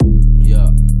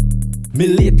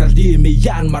Militer di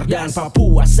Myanmar dan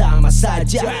Papua sama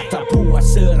saja. Tak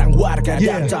puas serang warga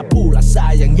dan tak pula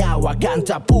sayang nyawa kan.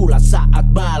 Tak pula saat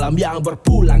malam yang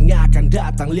berpulang akan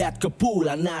datang. Lihat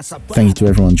kepulan asap. Thank you to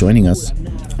everyone joining us.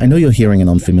 I know you're hearing an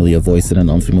unfamiliar voice in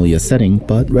an unfamiliar setting,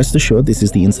 but rest assured this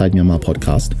is the Inside Myanmar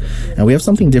podcast, and we have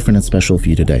something different and special for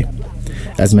you today.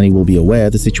 As many will be aware,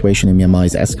 the situation in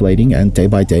Myanmar is escalating, and day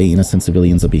by day innocent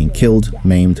civilians are being killed,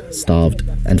 maimed, starved,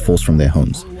 and forced from their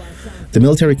homes. The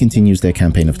military continues their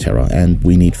campaign of terror, and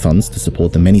we need funds to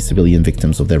support the many civilian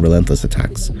victims of their relentless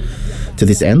attacks. To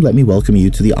this end, let me welcome you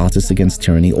to the Artists Against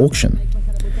Tyranny auction.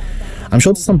 I'm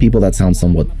sure to some people that sounds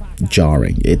somewhat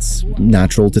jarring. It's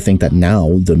natural to think that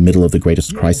now, the middle of the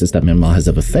greatest crisis that Myanmar has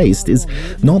ever faced, is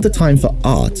not the time for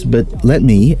art, but let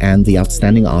me, and the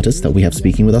outstanding artists that we have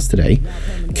speaking with us today,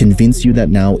 convince you that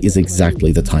now is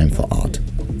exactly the time for art.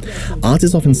 Art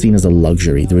is often seen as a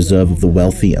luxury, the reserve of the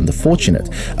wealthy and the fortunate,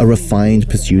 a refined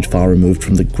pursuit far removed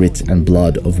from the grit and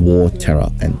blood of war, terror,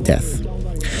 and death.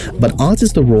 But art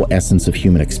is the raw essence of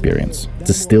human experience,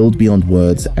 distilled beyond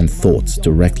words and thoughts,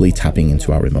 directly tapping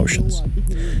into our emotions.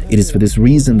 It is for this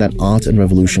reason that art and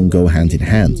revolution go hand in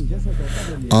hand.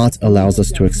 Art allows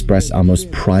us to express our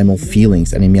most primal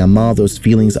feelings, and in Myanmar, those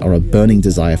feelings are a burning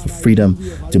desire for freedom,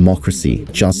 democracy,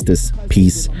 justice,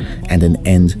 peace, and an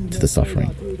end to the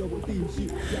suffering.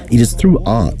 It is through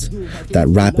art that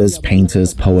rappers,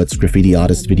 painters, poets, graffiti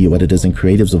artists, video editors, and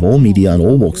creatives of all media and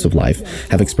all walks of life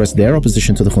have expressed their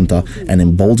opposition to the junta and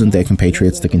emboldened their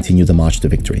compatriots to continue the march to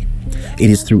victory. It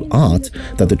is through art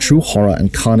that the true horror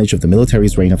and carnage of the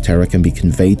military's reign of terror can be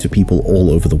conveyed to people all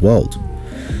over the world.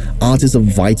 Art is a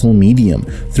vital medium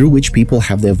through which people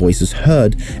have their voices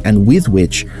heard and with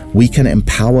which we can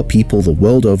empower people the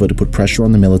world over to put pressure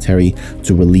on the military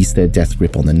to release their death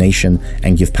grip on the nation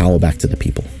and give power back to the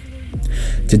people.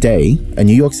 Today, a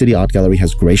New York City art gallery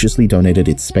has graciously donated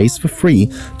its space for free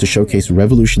to showcase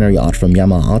revolutionary art from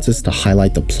Myanmar artists to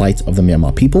highlight the plight of the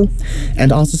Myanmar people,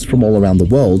 and artists from all around the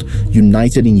world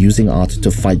united in using art to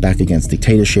fight back against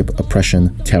dictatorship,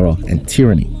 oppression, terror, and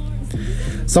tyranny.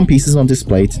 Some pieces on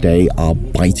display today are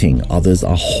biting, others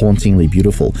are hauntingly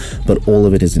beautiful, but all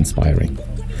of it is inspiring.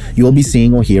 You will be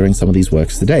seeing or hearing some of these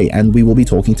works today, and we will be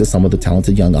talking to some of the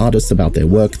talented young artists about their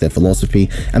work, their philosophy,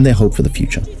 and their hope for the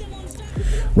future.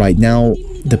 Right now,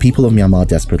 the people of Myanmar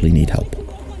desperately need help.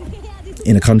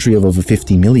 In a country of over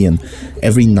 50 million,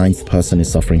 every 9th person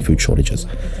is suffering food shortages.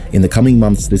 In the coming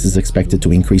months, this is expected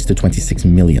to increase to 26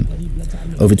 million.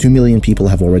 Over 2 million people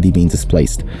have already been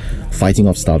displaced, fighting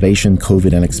off starvation,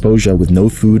 COVID, and exposure with no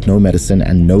food, no medicine,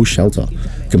 and no shelter,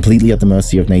 completely at the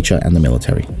mercy of nature and the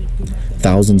military.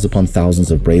 Thousands upon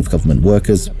thousands of brave government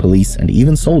workers, police, and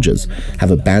even soldiers have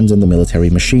abandoned the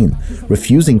military machine,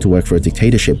 refusing to work for a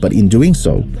dictatorship, but in doing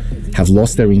so, have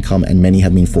lost their income and many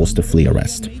have been forced to flee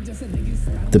arrest.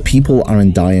 The people are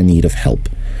in dire need of help,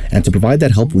 and to provide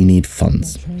that help, we need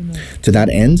funds. To that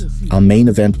end, our main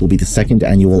event will be the 2nd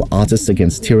annual Artists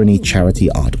Against Tyranny Charity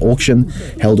Art Auction,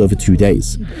 held over 2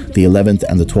 days, the 11th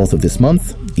and the 12th of this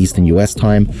month, Eastern US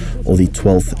time, or the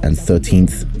 12th and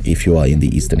 13th if you are in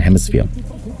the Eastern Hemisphere.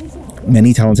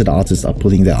 Many talented artists are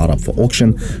putting their art up for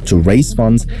auction to raise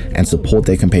funds and support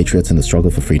their compatriots in the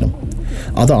struggle for freedom.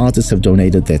 Other artists have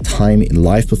donated their time in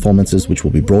live performances, which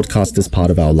will be broadcast as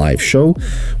part of our live show,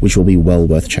 which will be well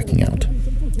worth checking out.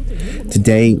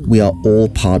 Today, we are all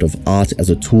part of art as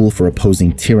a tool for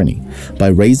opposing tyranny by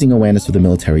raising awareness of the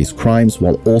military's crimes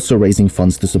while also raising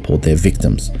funds to support their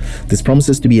victims. This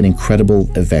promises to be an incredible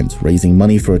event, raising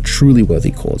money for a truly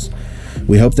worthy cause.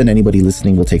 We hope that anybody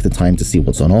listening will take the time to see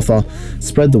what's on offer,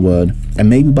 spread the word, and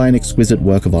maybe buy an exquisite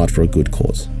work of art for a good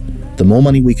cause. The more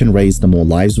money we can raise, the more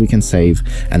lives we can save,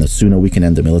 and the sooner we can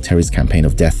end the military's campaign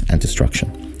of death and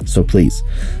destruction. So please,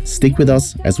 stick with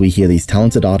us as we hear these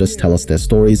talented artists tell us their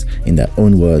stories in their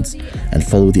own words, and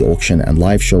follow the auction and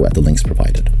live show at the links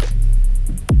provided.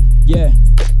 Yeah.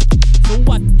 ส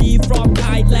วัสดี from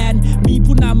Thailand มี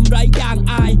ผู้นำไร้อย่าง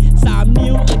อาย3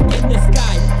 นิ้ว against the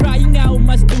sky ไร้เงา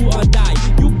must do or die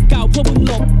ยุคเก่าพวกมึง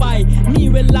หลบไปนี่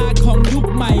เวลาของยุค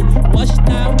ใหม่ watch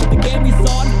now the game is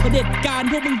on เผด็จการ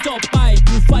พวกมึงจบไป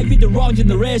you fight with the wrong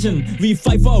generation we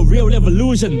fight for a real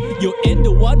revolution you ain't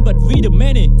the one but we the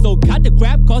many so cut the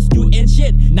crap cause you ain't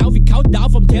shit now we count down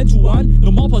from 10 to 1 no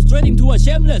more prostrating to a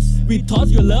shameless we toss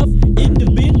your love in the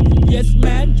bin yes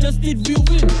man justice will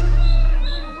win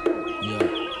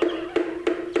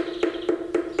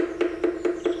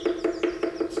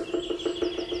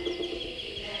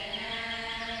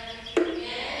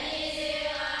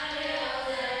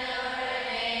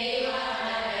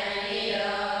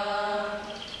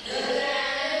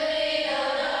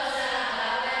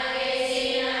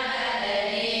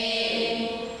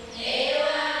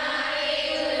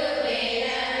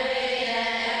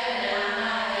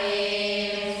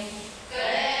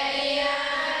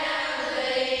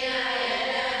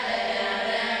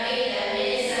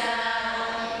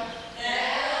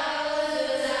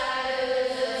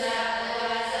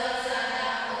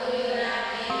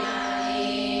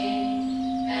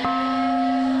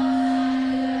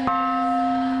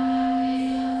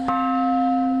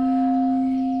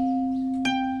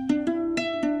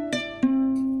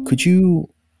could you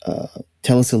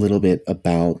tell us a little bit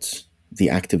about the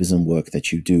activism work that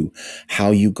you do,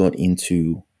 how you got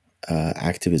into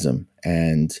activism,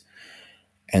 and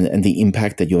the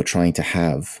impact that you're trying to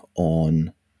have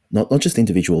on not just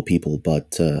individual people,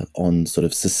 but on sort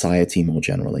of society more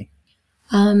generally?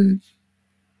 The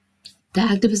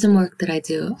activism work that I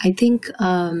do, I think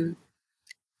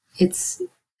it's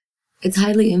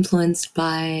highly influenced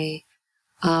by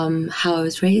how I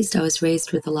was raised. I was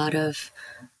raised with a lot of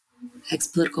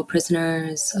ex-political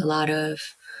prisoners, a lot of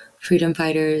freedom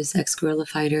fighters, ex-guerrilla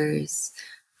fighters,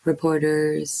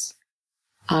 reporters.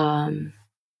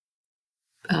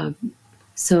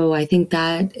 So I think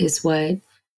that is what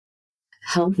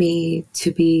helped me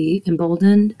to be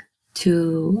emboldened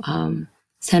to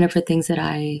stand up for things that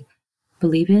I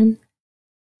believe in.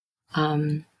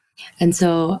 And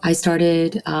so I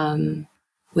started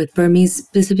with Burmese,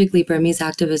 specifically Burmese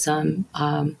activism,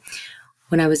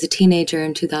 when I was a teenager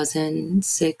in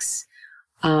 2006.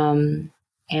 And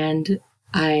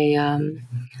I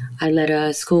led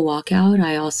a school walkout.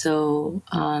 I also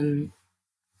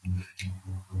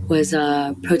was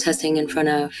protesting in front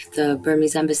of the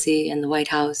Burmese embassy and the White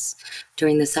House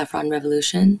during the Saffron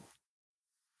Revolution.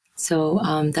 So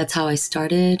that's how I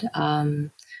started.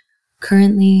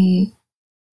 Currently,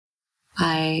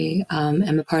 I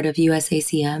am a part of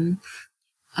USACM,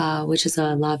 which is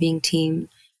a lobbying team.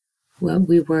 Well,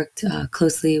 we worked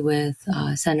closely with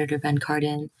Senator Ben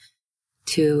Cardin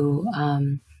to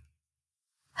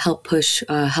help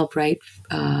write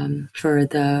for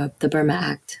the Burma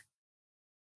Act.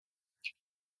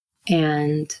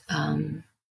 And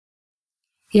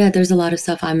there's a lot of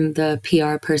stuff. I'm the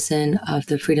PR person of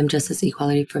the Freedom, Justice,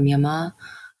 Equality for Myanmar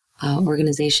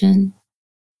organization.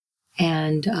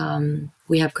 And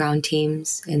we have ground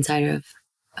teams inside of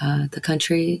the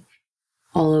country,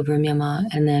 all over Myanmar.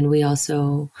 And then we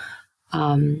also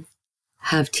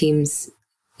have teams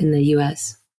in the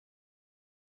U.S.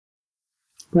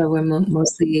 where we're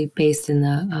mostly based in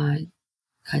the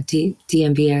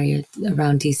DMV area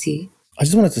around D.C. I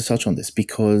just wanted to touch on this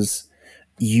because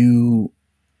you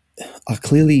are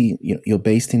clearly, you're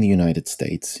based in the United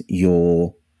States.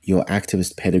 Your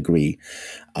activist pedigree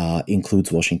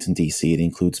includes Washington, D.C. It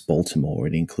includes Baltimore.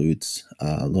 It includes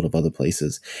a lot of other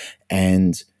places.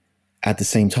 And at the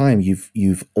same time,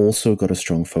 you've also got a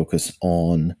strong focus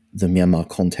on the Myanmar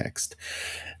context.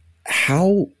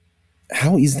 How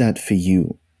is that for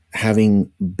you,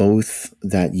 having both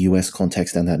that US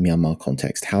context and that Myanmar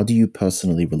context? How do you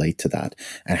personally relate to that?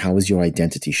 And how is your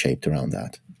identity shaped around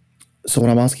that? So what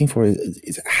I'm asking for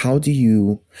is how do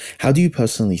you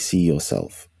personally see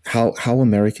yourself? How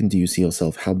American do you see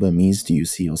yourself? How Burmese do you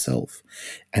see yourself?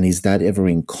 And is that ever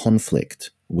in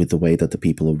conflict with the way that the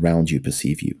people around you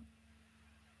perceive you?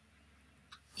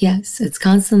 Yes, it's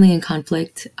constantly in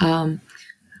conflict.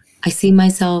 I see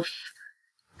myself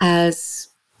as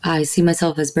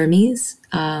Burmese.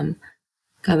 I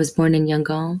was born in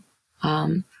Yangon.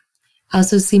 I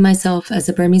also see myself as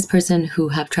a Burmese person who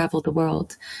have traveled the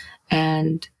world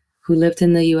and who lived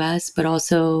in the U.S., but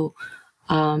also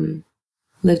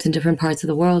lived in different parts of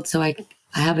the world. So I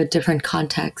have a different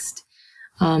context.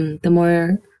 The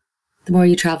more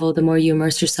you travel, the more you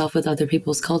immerse yourself with other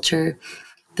people's culture,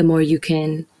 the more you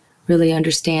can really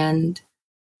understand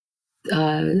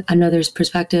another's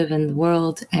perspective in the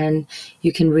world, and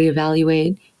you can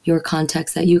reevaluate your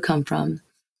context that you come from.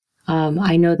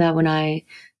 I know that when I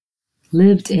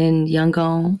lived in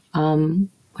Yangon, when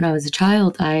I was a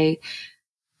child, I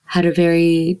had a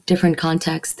very different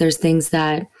context. There's things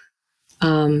that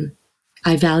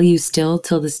I value still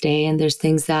till this day, and there's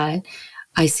things that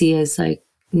I see as like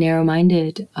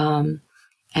narrow-minded,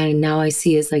 and now I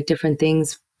see as like different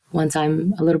things once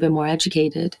I'm a little bit more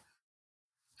educated.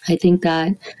 I think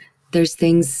that there's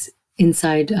things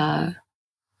inside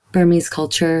Burmese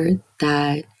culture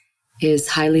that is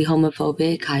highly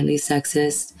homophobic, highly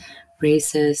sexist,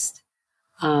 racist.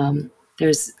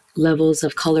 There's levels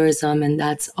of colorism, and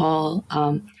that's all.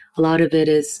 A lot of it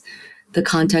is the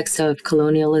context of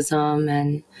colonialism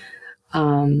and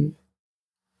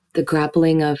the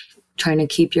grappling of trying to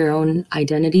keep your own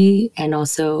identity and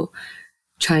also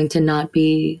trying to not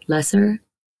be lesser.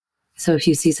 So if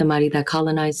you see somebody that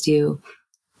colonized you,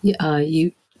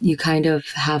 you kind of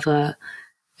have a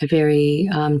very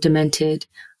demented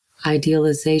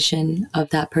idealization of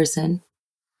that person.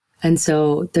 And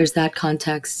so there's that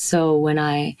context. So when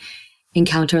I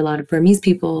encounter a lot of Burmese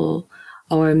people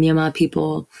or Myanmar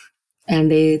people,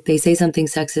 and they say something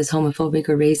sexist, homophobic,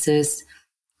 or racist,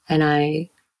 and I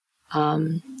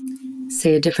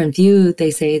say a different view,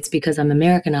 they say it's because I'm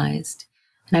Americanized.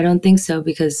 And I don't think so,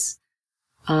 because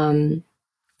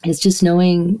is just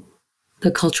knowing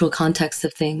the cultural context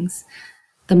of things.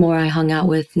 The more I hung out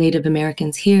with Native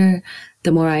Americans here,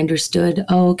 the more I understood,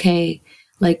 oh, okay,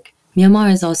 like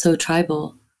Myanmar is also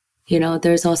tribal. You know,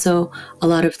 there's also a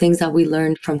lot of things that we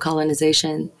learned from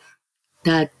colonization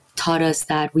that taught us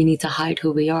that we need to hide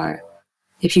who we are.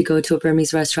 If you go to a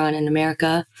Burmese restaurant in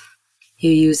America,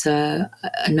 you use a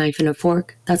knife and a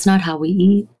fork. That's not how we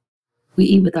eat. We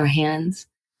eat with our hands.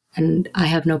 And I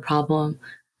have no problem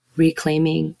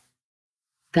reclaiming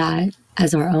that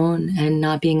as our own and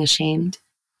not being ashamed.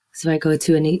 So if I go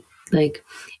to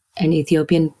an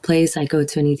Ethiopian place, I go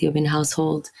to an Ethiopian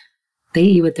household, they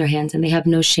eat with their hands and they have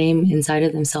no shame inside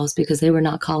of themselves because they were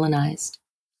not colonized.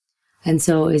 And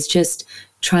so it's just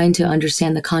trying to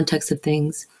understand the context of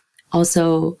things.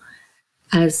 Also,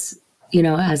 as you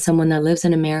know, as someone that lives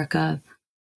in America,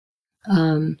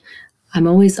 I'm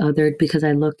always othered because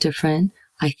I look different,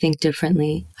 I think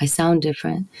differently, I sound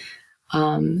different.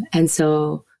 And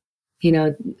so, you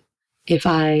know, if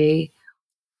I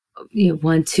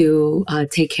want to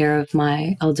take care of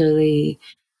my elderly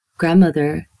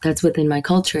grandmother, that's within my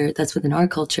culture, that's within our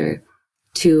culture,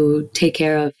 to take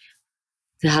care of,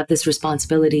 to have this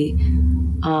responsibility.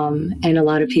 And a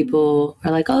lot of people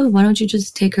are like, oh, why don't you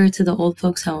just take her to the old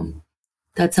folks home?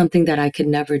 That's something that I could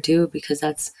never do because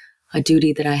that's a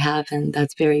duty that I have, and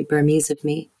that's very Burmese of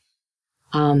me,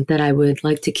 that I would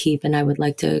like to keep and I would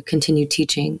like to continue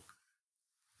teaching.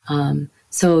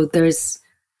 So there's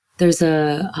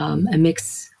a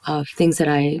mix of things that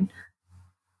I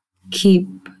keep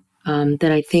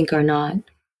that I think are not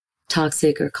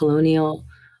toxic or colonial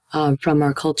from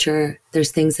our culture.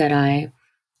 There's things that I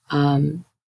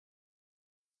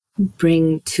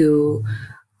bring to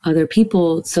other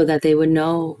people so that they would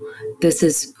know this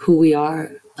is who we are,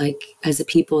 like as a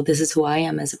people, this is who I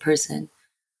am as a person.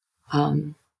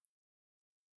 To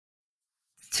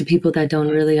people that don't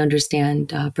really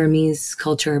understand Burmese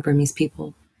culture or Burmese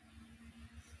people.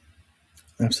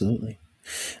 Absolutely.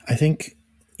 I think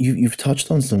you've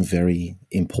touched on some very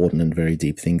important and very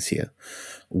deep things here.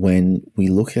 When we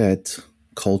look at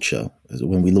culture,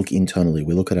 when we look internally,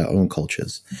 we look at our own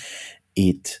cultures,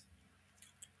 it's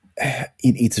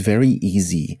very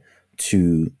easy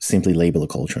to simply label a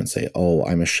culture and say, oh,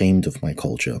 I'm ashamed of my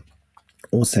culture,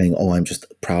 or saying, oh, I'm just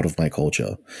proud of my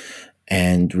culture,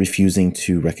 and refusing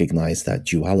to recognize that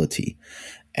duality.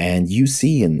 And you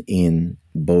see in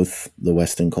both the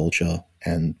Western culture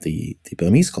and the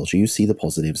Burmese culture, you see the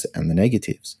positives and the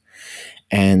negatives.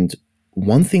 And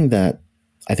one thing that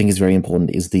I think is very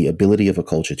important is the ability of a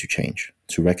culture to change,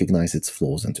 to recognize its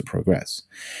flaws and to progress.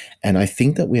 And I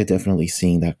think that we are definitely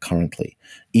seeing that currently,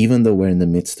 even though we're in the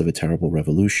midst of a terrible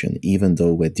revolution, even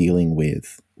though we're dealing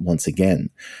with, once again,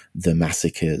 the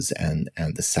massacres and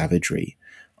the savagery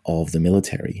of the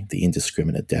military, the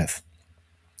indiscriminate death.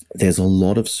 There's a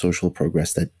lot of social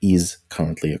progress that is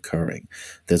currently occurring.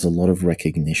 There's a lot of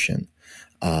recognition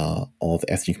of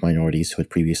ethnic minorities who had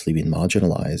previously been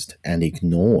marginalized and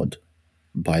ignored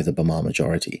by the Bamar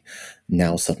majority,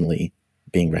 now suddenly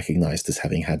being recognized as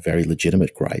having had very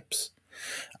legitimate gripes.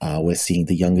 We're seeing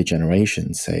the younger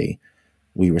generation say,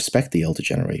 we respect the elder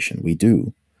generation, we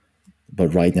do,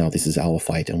 but right now this is our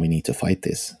fight and we need to fight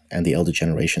this. And the elder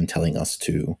generation telling us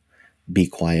to be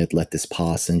quiet, let this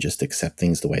pass, and just accept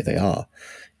things the way they are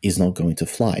is not going to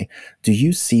fly. Do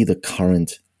you see the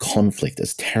current conflict,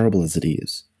 as terrible as it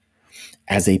is,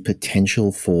 as a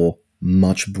potential for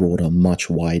much broader, much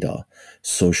wider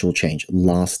social change,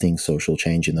 lasting social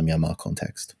change in the Myanmar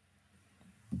context?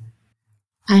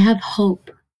 I have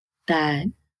hope that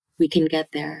we can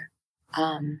get there.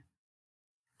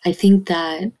 I think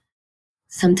that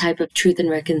some type of truth and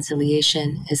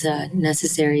reconciliation is a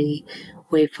necessary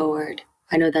way forward.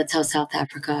 I know that's how South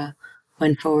Africa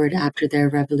went forward after their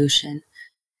revolution.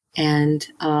 And,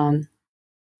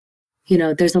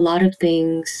 there's a lot of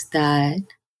things that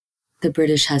the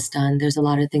British has done. There's a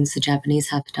lot of things the Japanese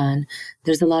have done.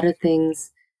 There's a lot of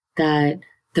things that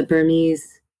the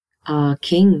Burmese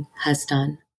king has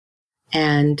done,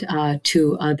 and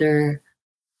to other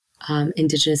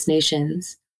indigenous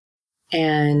nations.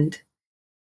 And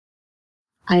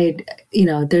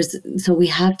so we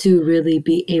have to really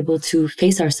be able to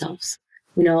face ourselves,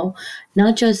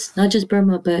 not just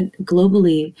Burma, but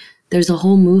globally. There's a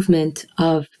whole movement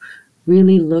of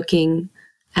really looking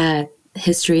at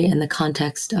history and the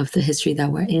context of the history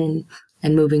that we're in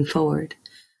and moving forward.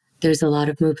 There's a lot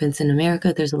of movements in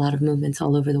America. There's a lot of movements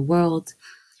all over the world.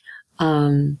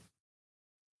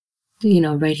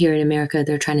 Right here in America,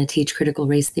 they're trying to teach critical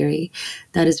race theory.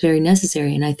 That is very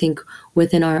necessary. And I think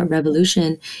within our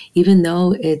revolution, even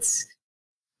though it's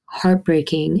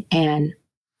heartbreaking and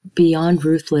beyond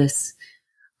ruthless,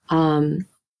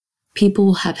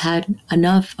 people have had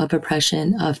enough of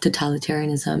oppression, of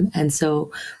totalitarianism. And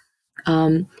so,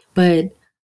 but,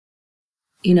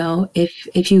 you know,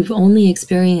 if you've only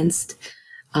experienced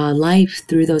life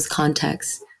through those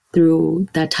contexts, through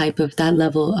that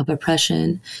level of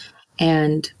oppression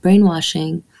and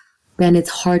brainwashing, then it's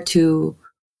hard to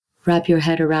wrap your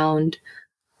head around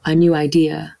a new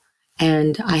idea.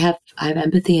 And I have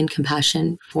empathy and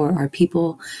compassion for our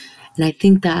people. And I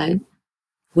think that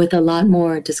with a lot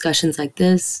more discussions like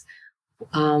this,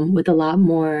 with a lot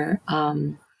more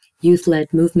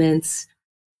youth-led movements,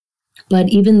 but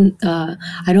even I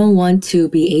don't want to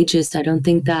be ageist. I don't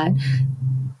think that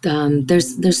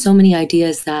there's so many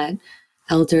ideas that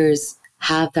elders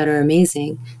have that are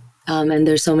amazing, and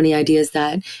there's so many ideas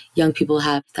that young people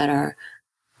have that are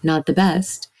not the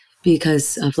best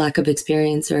because of lack of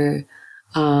experience or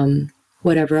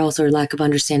whatever else, or lack of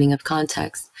understanding of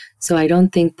context. So I don't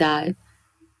think that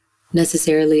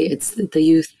necessarily it's the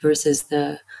youth versus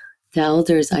the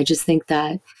elders. I just think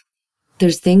that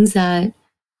there's things that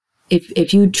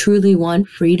if you truly want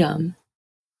freedom,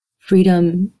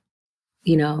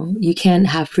 you know, you can't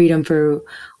have freedom for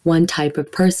one type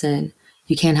of person.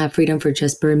 You can't have freedom for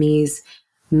just Burmese,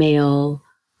 male,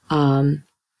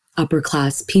 upper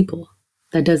class people.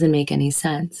 That doesn't make any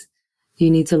sense. You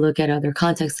need to look at other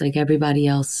contexts, like everybody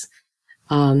else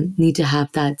need to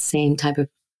have that same type of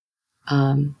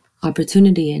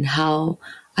opportunity. And how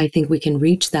I think we can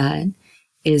reach that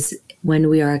is when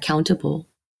we are accountable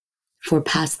for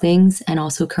past things and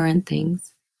also current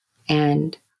things,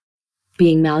 and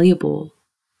being malleable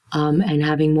and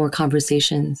having more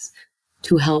conversations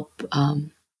to help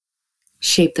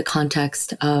shape the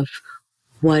context of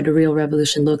what a real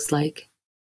revolution looks like.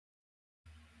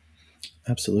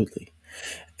 Absolutely.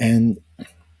 And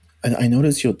I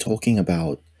notice you're talking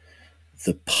about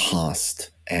the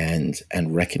past and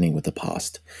reckoning with the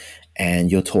past.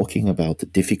 And you're talking about the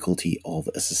difficulty of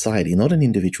a society, not an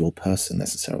individual person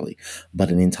necessarily, but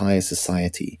an entire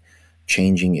society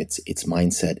changing its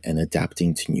mindset and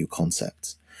adapting to new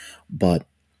concepts. But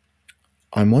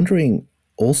I'm wondering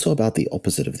also about the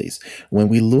opposite of this. When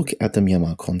we look at the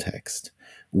Myanmar context,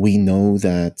 we know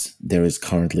that there is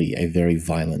currently a very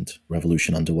violent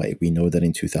revolution underway. We know that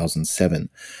in 2007,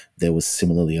 there was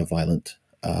similarly a violent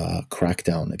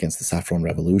crackdown against the Saffron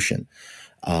Revolution.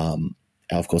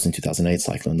 Of course, in 2008,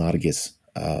 Cyclone Nargis,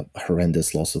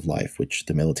 horrendous loss of life, which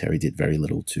the military did very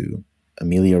little to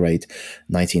ameliorate.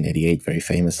 1988, very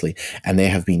famously. And there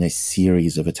have been a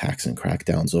series of attacks and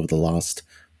crackdowns over the last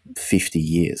 50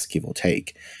 years, give or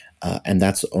take. And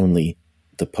that's only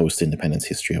the post-independence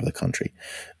history of the country.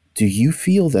 Do you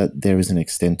feel that there is an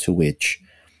extent to which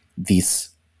this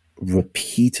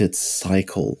repeated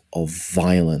cycle of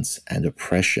violence and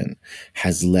oppression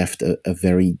has left a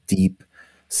very deep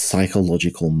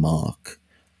psychological mark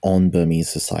on Burmese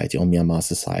society, on Myanmar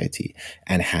society,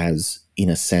 and has, in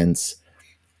a sense,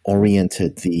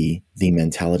 oriented the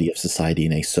mentality of society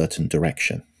in a certain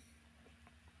direction?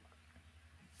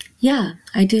 Yeah,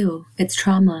 I do. It's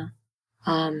trauma.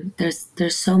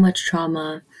 There's so much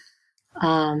trauma.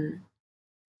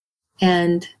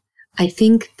 And I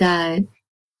think that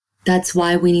that's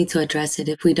why we need to address it.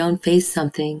 If we don't face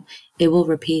something, it will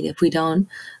repeat. If we don't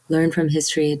learn from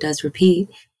history, it does repeat.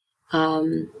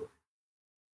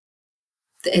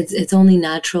 It's only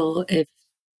natural if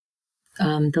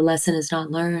the lesson is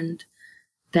not learned,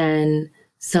 then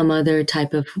some other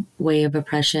type of way of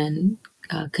oppression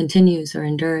continues or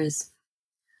endures.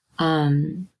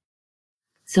 So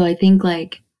I think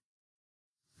like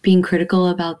being critical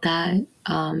about that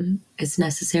is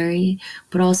necessary,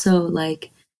 but also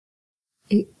like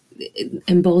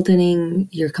emboldening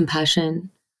your compassion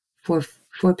for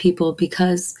people,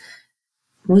 because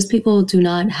most people do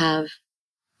not have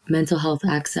mental health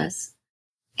access,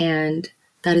 and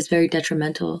that is very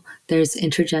detrimental. There's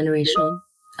intergenerational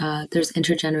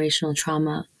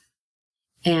trauma,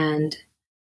 and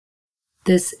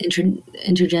this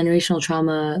intergenerational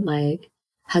trauma like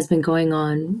has been going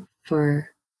on for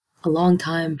a long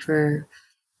time, for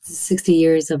 60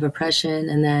 years of oppression,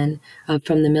 and then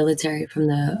from the military, from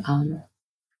the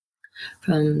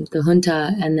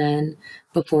junta, and then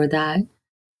before that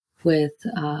with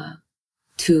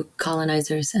two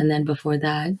colonizers, and then before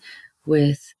that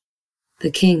with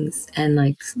the kings, and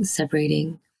like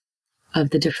separating of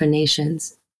the different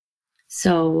nations.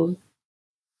 So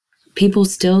people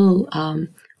still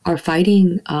are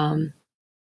fighting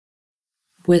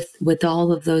with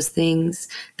all of those things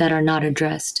that are not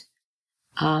addressed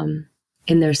in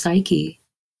their psyche.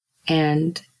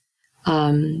 And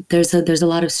there's a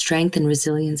lot of strength and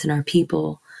resilience in our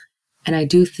people. And I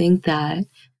do think that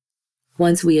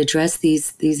once we address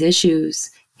these issues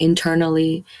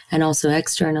internally and also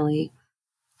externally,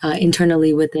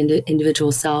 internally with the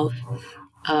individual self,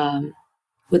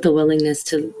 with the willingness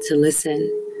to listen,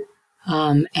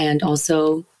 and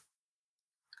also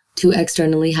to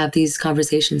externally have these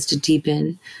conversations to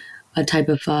deepen a type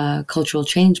of cultural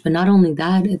change. But not only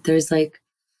that, there's like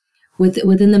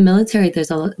within the military,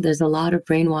 there's a lot of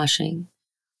brainwashing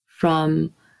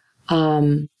from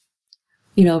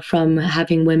from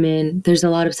having women. There's a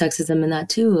lot of sexism in that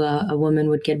too. A woman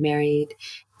would get married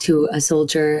to a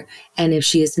soldier, and if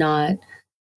she is not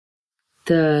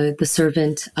the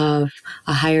servant of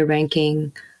a higher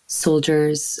ranking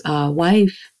soldier's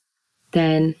wife,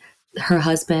 then her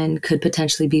husband could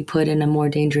potentially be put in a more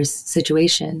dangerous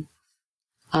situation.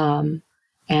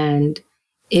 And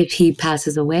if he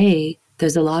passes away,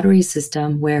 there's a lottery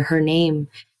system where her name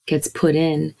gets put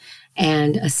in,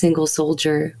 and a single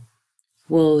soldier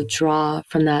will draw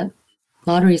from that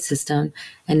lottery system.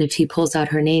 And if he pulls out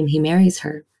her name, he marries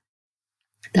her.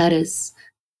 That is,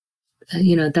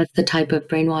 that's the type of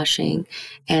brainwashing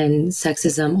and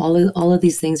sexism. All of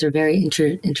these things are very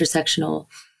intersectional,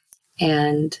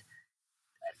 and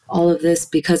all of this,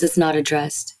 because it's not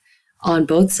addressed on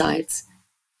both sides,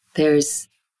 there's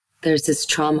this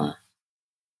trauma.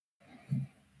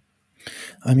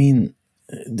 I mean,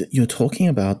 you're talking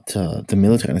about the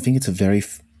military, and I think it's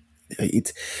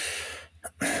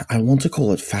I want to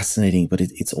call it fascinating, but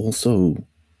it's also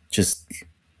just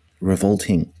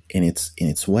revolting in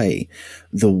its way.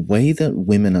 The way that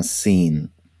women are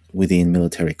seen within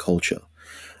military culture.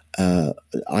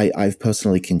 I've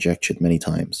personally conjectured many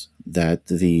times that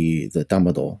the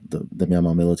Damado, the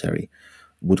Myanmar military,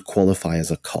 would qualify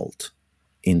as a cult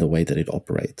in the way that it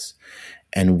operates.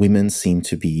 And women seem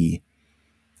to be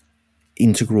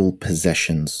integral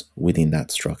possessions within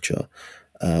that structure.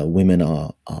 Women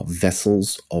are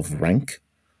vessels of rank.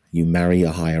 You marry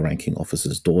a higher ranking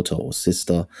officer's daughter or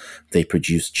sister. They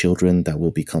produce children that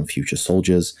will become future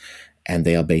soldiers. And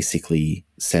they are basically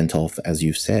sent off, as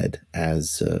you've said,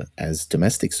 as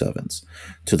domestic servants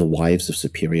to the wives of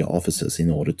superior officers in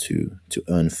order to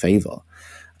earn favor.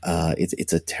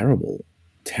 It's a terrible,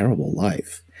 terrible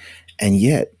life, and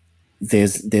yet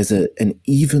there's an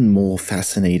even more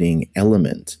fascinating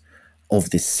element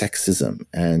of this sexism.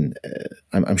 And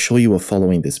I'm sure you were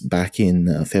following this back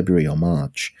in February or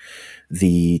March.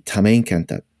 The Tamein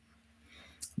Kantat,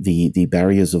 the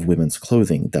barriers of women's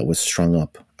clothing that was strung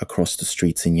up across the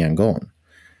streets in Yangon.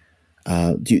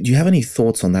 Do you have any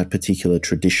thoughts on that particular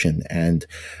tradition and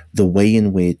the way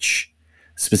in which,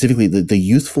 specifically, the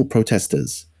youthful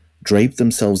protesters draped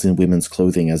themselves in women's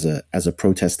clothing as a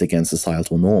protest against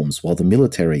societal norms, while the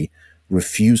military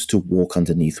refused to walk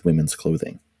underneath women's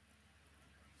clothing?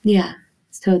 Yeah,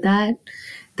 so that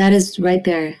is right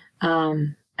there.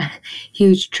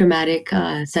 Huge traumatic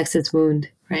sexist wound,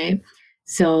 right?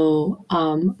 So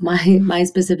my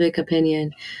specific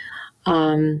opinion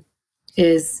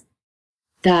is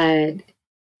that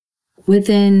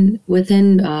within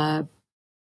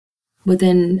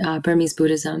Burmese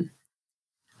Buddhism,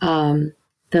 the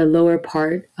lower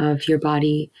part of your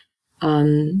body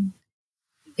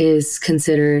is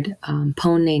considered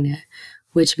ponnene,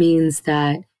 which means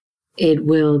that it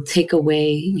will take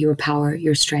away your power,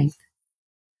 your strength.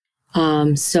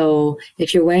 So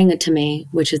if you're wearing a tame,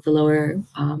 which is the lower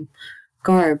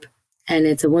garb, and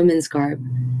it's a woman's garb,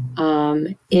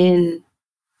 in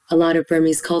a lot of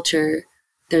Burmese culture,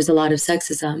 there's a lot of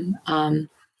sexism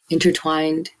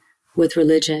intertwined with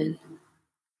religion.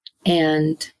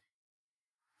 And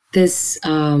this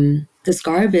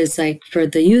garb is like, for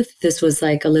the youth, this was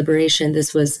like a liberation.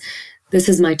 This is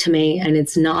my tame, and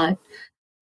it's not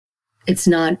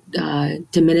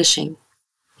diminishing.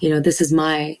 This is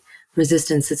my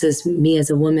resistance. This is me as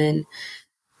a woman,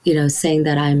 saying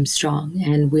that I'm strong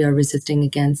and we are resisting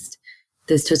against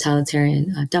this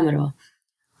totalitarian Damaro.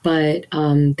 But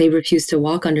they refuse to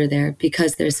walk under there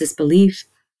because there's this belief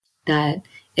that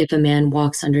if a man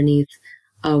walks underneath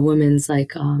a woman's any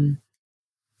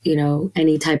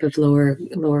type of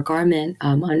lower garment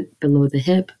below the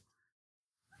hip,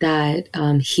 that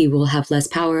he will have less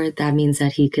power. That means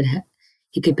that he could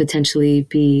potentially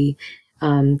be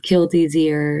killed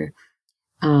easier.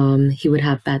 He would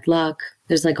have bad luck.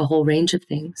 There's like a whole range of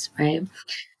things, right?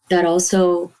 That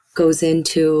also goes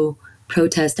into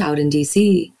protest out in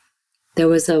DC. There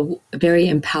was a very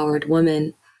empowered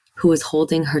woman who was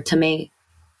holding her tame,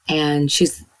 and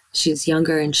she's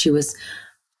younger, and she was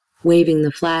waving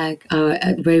the flag,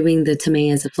 waving the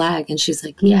tame as a flag, and she's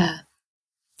like, yeah.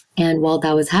 And while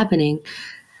that was happening,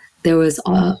 there was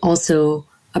also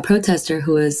a protester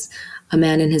who was a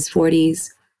man in his 40s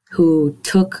who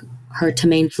took her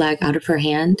Tamang flag out of her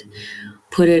hand,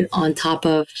 put it on top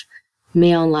of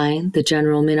Mayo Online, the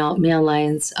general Mayo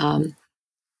Online's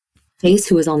face,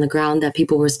 who was on the ground that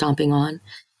people were stomping on.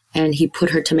 And he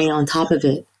put her Tamang on top of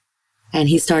it. And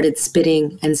he started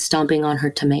spitting and stomping on her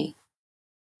Tamang.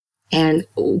 And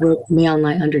with Mayo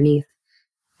Online underneath.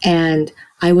 And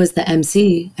I was the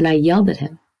MC, and I yelled at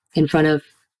him in front of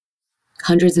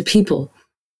hundreds of people.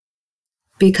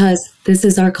 Because this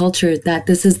is our culture, that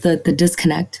this is the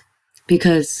disconnect.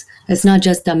 Because it's not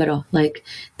just Damero. Like,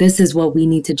 this is what we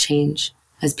need to change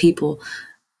as people.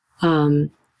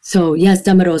 So yes,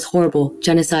 Damero is horrible.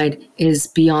 Genocide is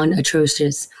beyond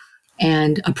atrocious.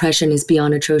 And oppression is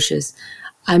beyond atrocious.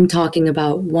 I'm talking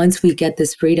about once we get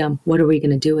this freedom, what are we going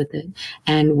to do with it?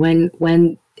 And when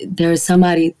there's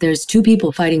two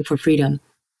people fighting for freedom.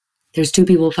 There's two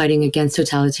people fighting against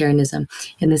totalitarianism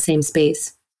in the same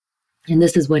space. And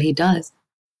this is what he does,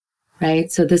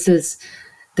 right? So this is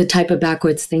the type of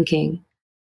backwards thinking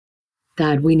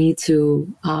that we need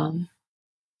to,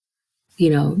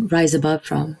 rise above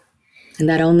from. And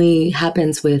that only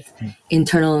happens with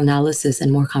internal analysis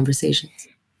and more conversations.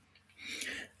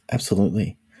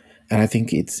 Absolutely. And I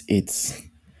think it's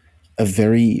a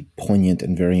very poignant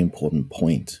and very important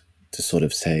point to sort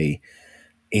of say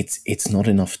it's not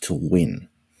enough to win.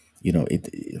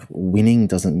 Winning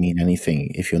doesn't mean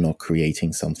anything if you're not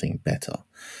creating something better,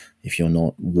 if you're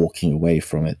not walking away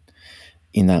from it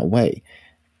in that way.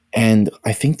 And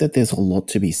I think that there's a lot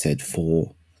to be said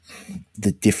for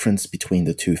the difference between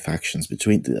the two factions,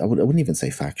 I wouldn't even say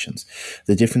factions,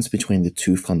 the difference between the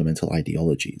two fundamental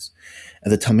ideologies.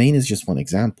 And the Tamang is just one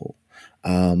example.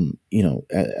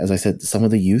 As I said, some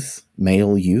of the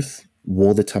male youth,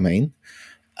 wore the Tamang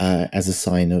as a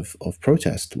sign of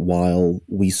protest, while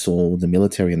we saw the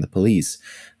military and the police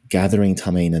gathering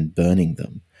Tamang and burning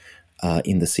them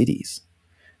in the cities.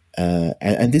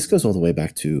 And this goes all the way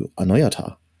back to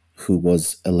Anoyata, who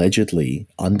was allegedly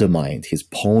undermined. His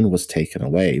pawn was taken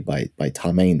away by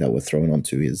Tamang that were thrown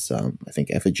onto his,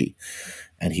 effigy.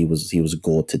 And he was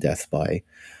gored to death by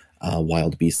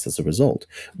wild beasts as a result.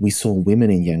 We saw women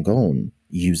in Yangon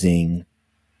using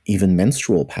even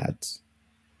menstrual pads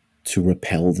to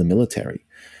repel the military,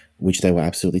 which they were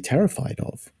absolutely terrified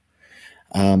of.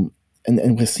 And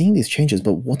we're seeing these changes.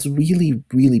 But what's really,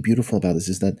 really beautiful about this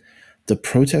is that the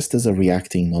protesters are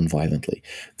reacting non-violently.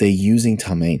 They're using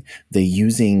Tamang. They're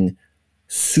using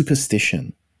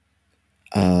superstition,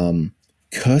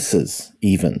 curses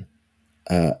even,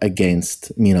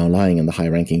 against Min Aung Hlaing and the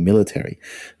high-ranking military,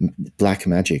 black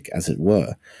magic, as it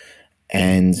were.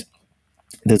 And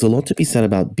there's a lot to be said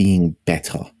about being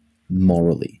better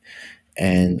morally.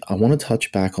 And I want to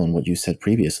touch back on what you said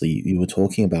previously. You were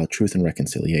talking about truth and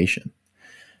reconciliation,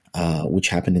 which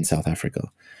happened in South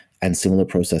Africa. And similar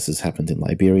processes happened in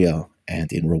Liberia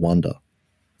and in Rwanda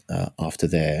after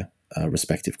their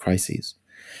respective crises.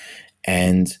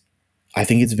 And I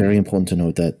think it's very important to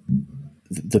note that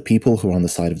the people who are on the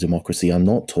side of democracy are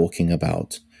not talking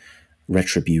about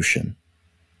retribution.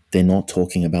 They're not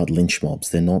talking about lynch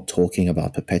mobs. They're not talking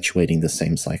about perpetuating the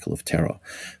same cycle of terror.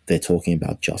 They're talking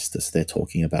about justice. They're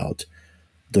talking about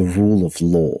the rule of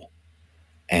law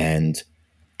and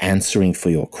answering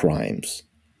for your crimes,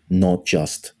 not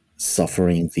just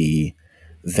suffering the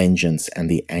vengeance and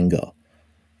the anger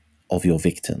of your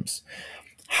victims.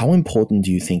 How important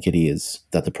do you think it is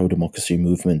that the pro-democracy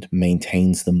movement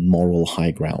maintains the moral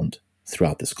high ground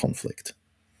throughout this conflict?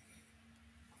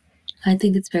 I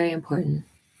think it's very important.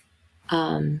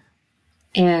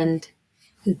 And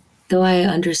though I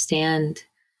understand,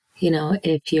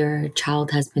 if your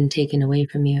child has been taken away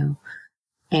from you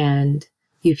and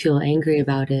you feel angry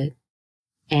about it,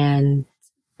 and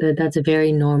that's a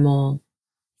very normal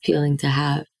feeling to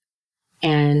have.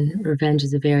 And revenge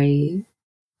is a very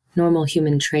normal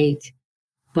human trait.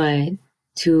 But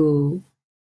to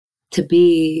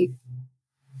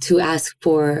ask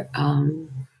for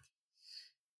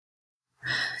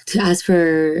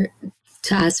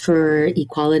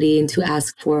equality and to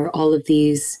ask for all of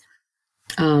these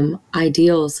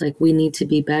ideals, like we need to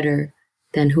be better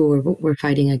than who we're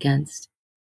fighting against.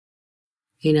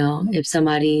 If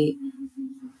somebody,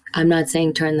 I'm not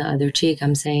saying turn the other cheek,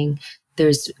 I'm saying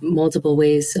there's multiple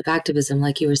ways of activism,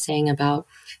 like you were saying about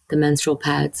the menstrual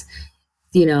pads,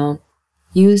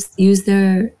 use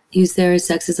their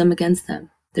sexism against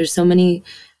them. There's so many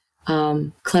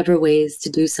clever ways to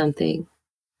do something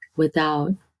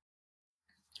without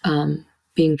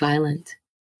being violent.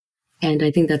 And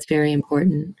I think that's very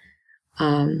important.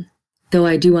 Though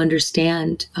I do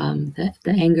understand the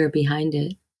anger behind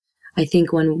it. I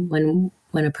think when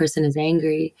a person is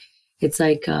angry, it's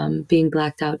like being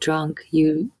blacked out drunk.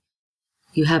 You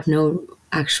you have no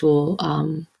actual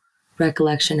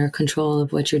recollection or control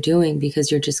of what you're doing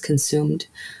because you're just consumed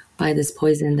by this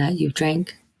poison that you've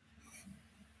drank.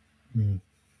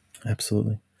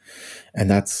 Absolutely. And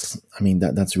that's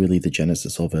really the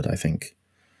genesis of it. I think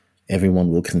everyone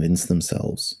will convince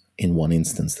themselves in one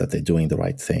instance that they're doing the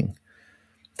right thing,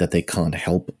 that they can't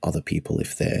help other people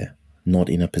if they're not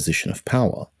in a position of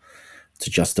power, to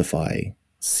justify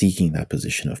seeking that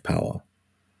position of power,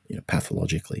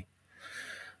 pathologically.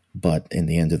 But in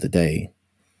the end of the day,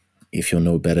 if you're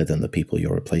no better than the people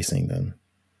you're replacing, then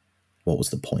what was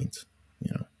the point?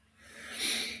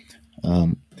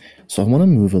 So I want to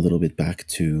move a little bit back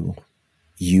to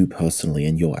you personally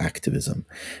and your activism.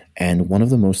 And one of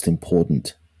the most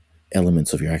important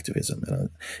elements of your activism,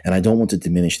 and I don't want to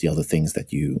diminish the other things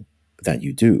that you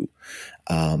do,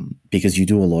 because you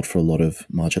do a lot for a lot of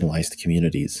marginalized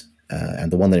communities.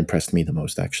 And the one that impressed me the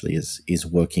most actually is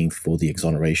working for the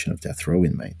exoneration of death row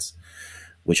inmates,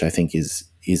 which I think is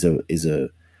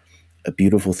a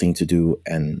beautiful thing to do,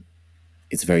 and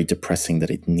it's very depressing that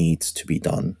it needs to be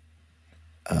done,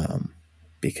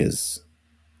 because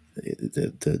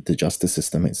the justice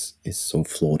system is so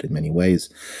flawed in many ways.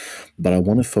 But I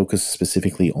want to focus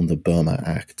specifically on the Burma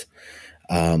Act.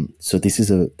 So this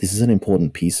is an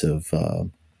important piece of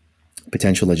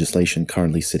potential legislation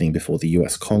currently sitting before the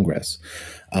U.S. Congress.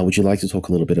 Would you like to talk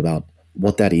a little bit about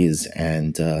what that is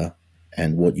and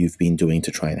what you've been doing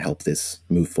to try and help this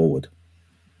move forward?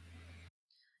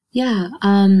 Yeah.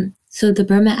 So the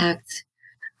Burma Act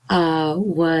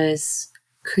was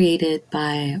created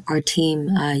by our team,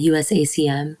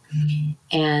 USACM,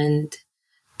 and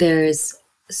there's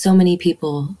so many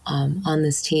people on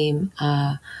this team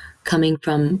coming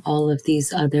from all of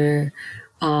these other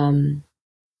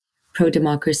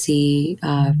pro-democracy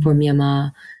for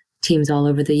Myanmar teams all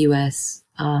over the U.S.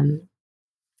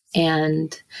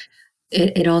 And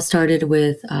it all started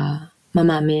with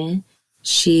Mama Min.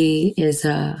 She is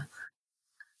a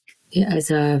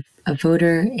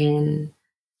voter in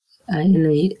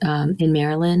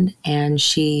Maryland, and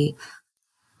she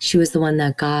was the one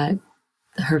that got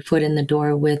her foot in the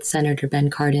door with Senator Ben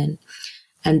Cardin,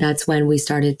 and that's when we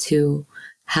started to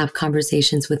have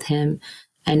conversations with him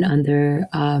and other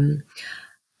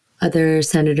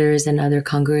senators and other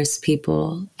Congress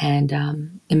people and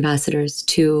ambassadors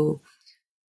to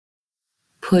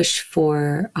push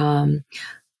for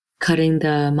cutting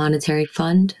the monetary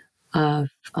fund of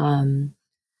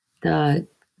the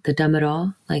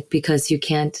Damara, because you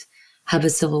can't have a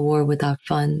civil war without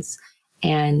funds.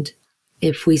 And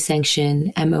if we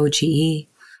sanction MOGE,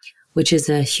 which is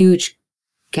a huge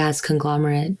gas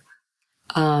conglomerate,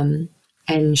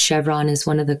 and Chevron is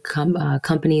one of the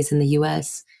companies in the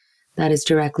U.S. that is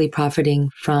directly profiting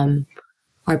from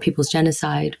our people's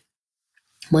genocide.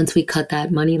 Once we cut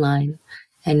that money line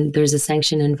and there's a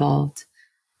sanction involved,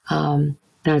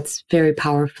 that's very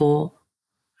powerful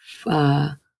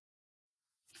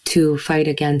to fight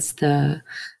against the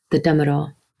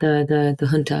Damara, the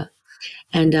junta.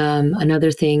 And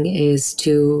another thing is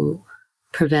to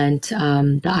prevent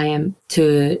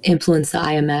to influence the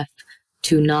IMF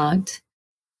to not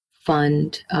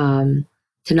fund, to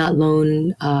not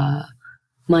loan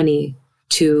money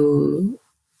to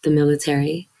the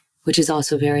military, which is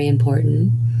also very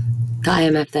important. The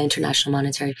IMF, the International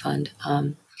Monetary Fund.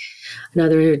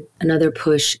 Another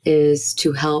push is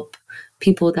to help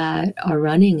people that are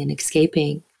running and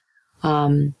escaping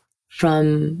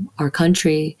from our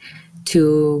country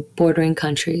to bordering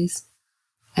countries.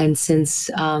 And since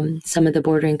some of the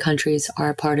bordering countries are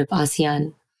a part of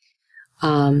ASEAN,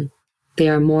 they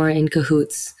are more in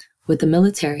cahoots with the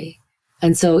military.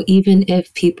 And so even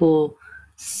if people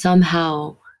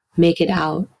somehow make it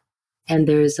out and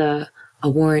there's a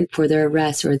warrant for their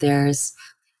arrest, or there's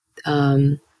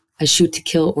a shoot to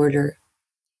kill order,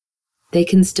 they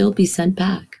can still be sent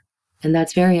back. And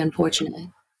that's very unfortunate.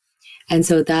 And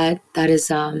so that is,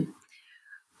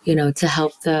 to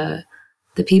help the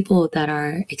people that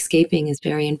are escaping is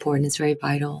very important. It's very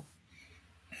vital.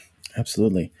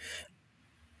 Absolutely.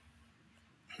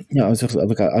 Yeah,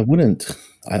 I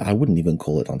wouldn't even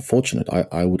call it unfortunate.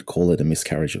 I would call it a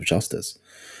miscarriage of justice,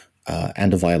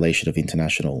 and a violation of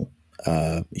international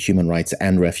human rights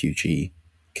and refugee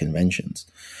conventions.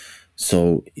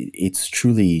 So it's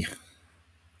truly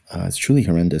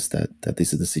horrendous that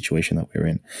this is the situation that we're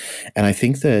in. And I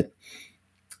think that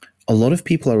a lot of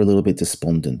people are a little bit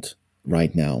despondent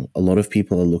right now. A lot of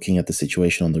people are looking at the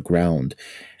situation on the ground,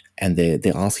 and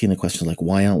they're asking the question, like,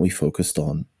 why aren't we focused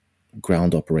on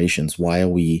ground operations? Why are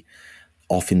we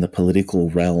off in the political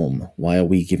realm? Why are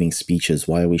we giving speeches?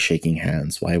 Why are we shaking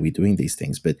hands? Why are we doing these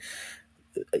things? But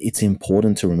it's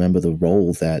important to remember the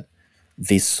role that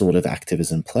this sort of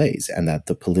activism plays and that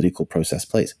the political process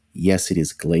plays. Yes, it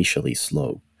is glacially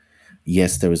slow.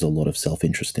 Yes, there is a lot of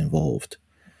self-interest involved.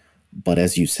 But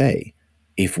as you say,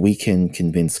 if we can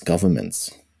convince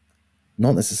governments,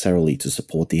 not necessarily to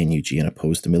support the NUG and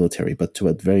oppose the military, but to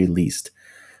at very least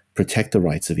protect the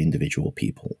rights of individual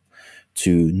people,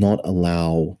 to not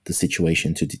allow the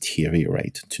situation to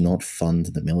deteriorate, to not fund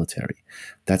the military,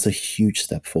 that's a huge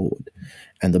step forward.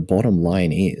 And the bottom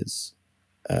line is,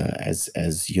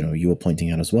 as you know, you were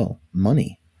pointing out as well,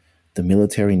 money. The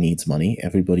military needs money.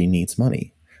 Everybody needs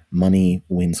money. Money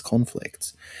wins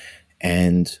conflicts.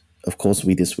 And of course,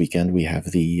 this weekend we have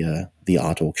the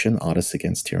art auction, Artists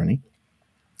Against Tyranny.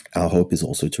 Our hope is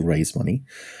also to raise money,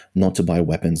 not to buy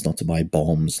weapons, not to buy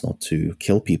bombs, not to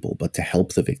kill people, but to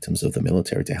help the victims of the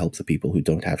military, to help the people who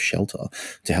don't have shelter,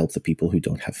 to help the people who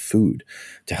don't have food,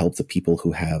 to help the people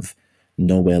who have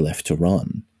nowhere left to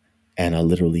run and are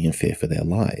literally in fear for their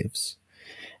lives.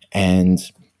 And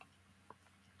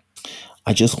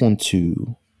I just want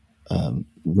to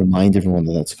remind everyone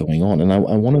that that's going on. And I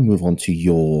want to move on to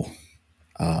your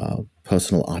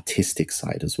personal artistic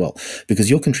side as well, because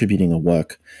you're contributing a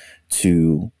work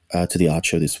to the art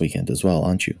show this weekend as well,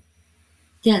 aren't you?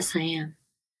 Yes, I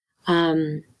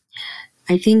am.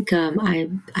 I think I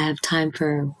have time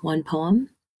for one poem,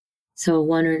 so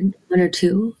one or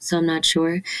two. So I'm not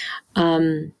sure,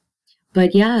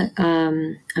 but yeah,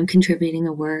 I'm contributing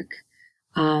a work.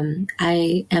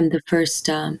 I am the first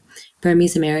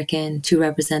Burmese American to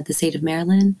represent the state of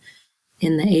Maryland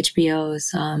in the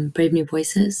HBO's Brave New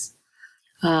Voices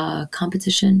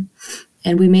competition.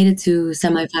 And we made it to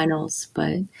semifinals,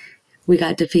 but we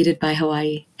got defeated by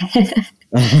Hawaii.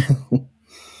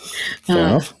 Fair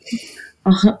enough.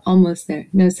 Almost there.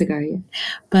 No cigar yet.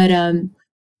 But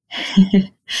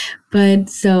but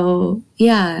so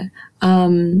yeah.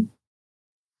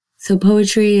 So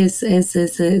poetry is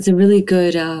a really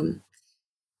good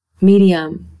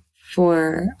medium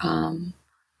for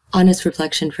honest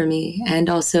reflection for me, and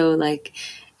also like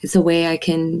it's a way I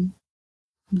can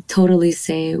totally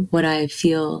say what I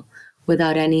feel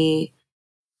without anything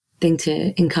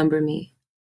to encumber me.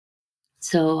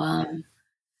 So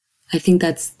I think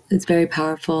it's very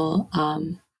powerful.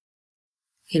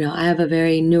 You know, I have a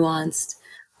very nuanced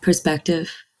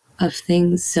perspective of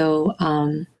things, so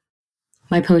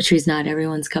my poetry is not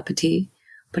everyone's cup of tea,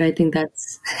 but I think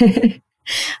that's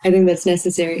I think that's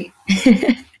necessary.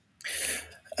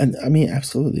 And I mean,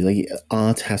 absolutely. Like,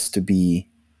 art has to be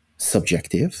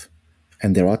subjective,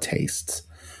 and there are tastes,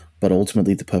 but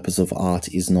ultimately the purpose of art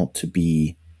is not to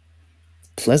be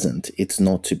pleasant. It's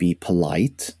not to be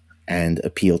polite and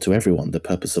appeal to everyone. The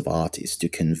purpose of art is to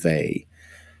convey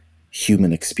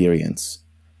human experience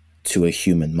to a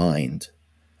human mind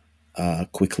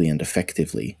quickly and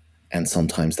effectively. And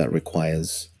sometimes that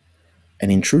requires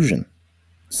an intrusion.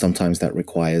 Sometimes that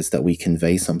requires that we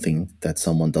convey something that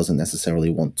someone doesn't necessarily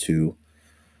want to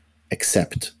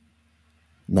accept.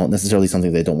 Not necessarily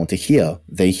something they don't want to hear.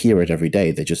 They hear it every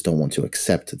day. They just don't want to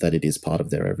accept that it is part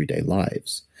of their everyday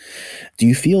lives. Do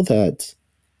you feel that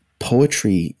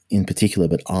poetry in particular,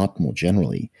 but art more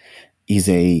generally, is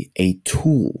a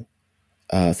tool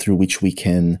through which we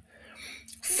can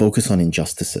focus on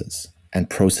injustices and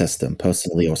process them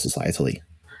personally or societally?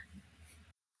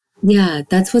 Yeah,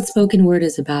 that's what spoken word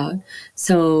is about.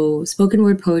 So spoken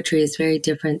word poetry is very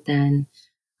different than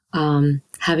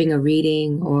having a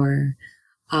reading or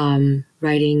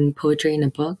writing poetry in a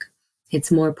book.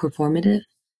 It's more performative.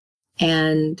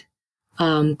 And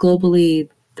globally,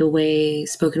 the way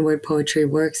spoken word poetry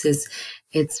works is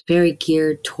it's very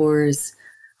geared towards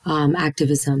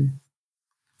activism.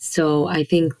 So I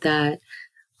think that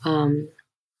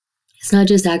it's not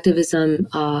just activism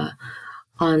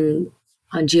on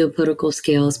geopolitical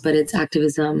scales, but it's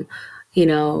activism, you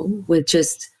know, with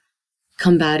just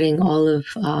combating all of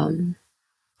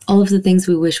the things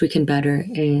we wish we can better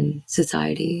in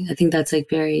society. I think that's like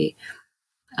very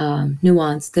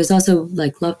nuanced. There's also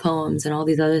like love poems and all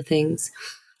these other things,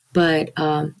 but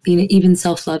you know, even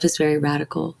self-love is very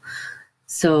radical.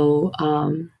 So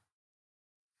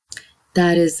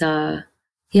that is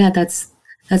yeah, that's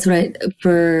right.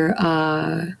 For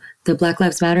the Black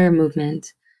Lives Matter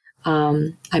movement,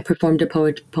 I performed a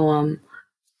poem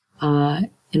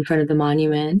in front of the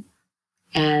monument,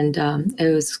 and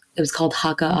it was called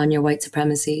 "Haka on Your White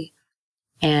Supremacy,"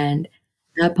 and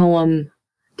that poem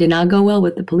did not go well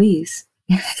with the police,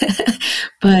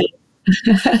 but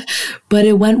but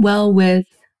it went well with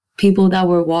people that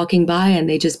were walking by, and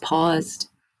they just paused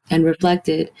and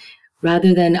reflected,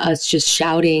 rather than us just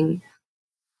shouting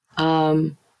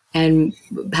and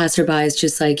passerbys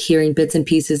just like hearing bits and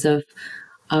pieces of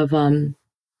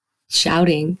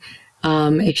shouting.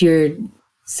 If you're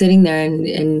sitting there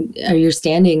and or you're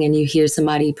standing and you hear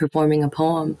somebody performing a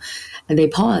poem and they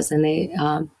pause and they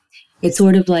it's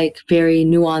sort of like very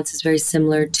nuanced. It's very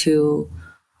similar to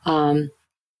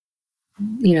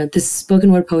this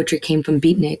spoken word poetry came from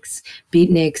beatniks,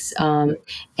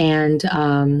 and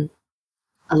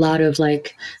a lot of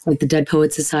like the Dead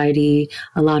Poets Society,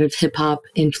 a lot of hip hop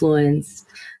influence,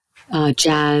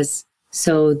 jazz.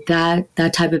 So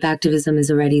that type of activism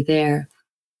is already there,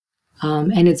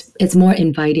 and it's more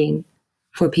inviting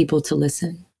for people to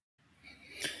listen.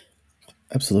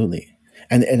 Absolutely,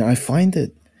 and I find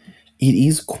that it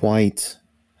is quite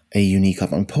a unique.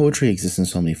 Poetry exists in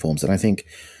so many forms, and I think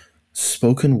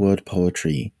spoken word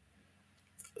poetry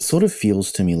sort of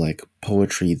feels to me like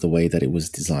poetry the way that it was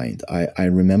designed. I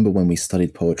remember when we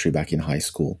studied poetry back in high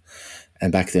school,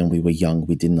 and back then we were young,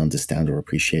 we didn't understand or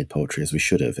appreciate poetry as we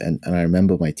should have. And I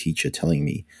remember my teacher telling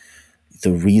me,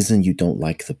 the reason you don't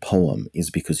like the poem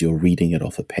is because you're reading it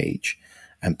off a page.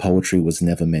 And poetry was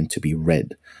never meant to be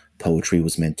read. Poetry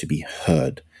was meant to be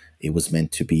heard. It was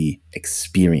meant to be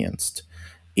experienced.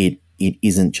 It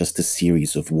isn't just a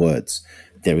series of words.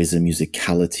 There is a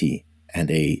musicality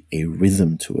and a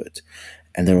rhythm to it.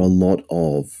 And there are a lot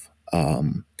of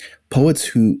poets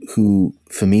who,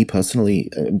 for me personally,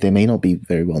 they may not be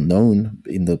very well known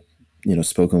in the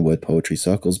spoken word poetry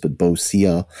circles, but Bo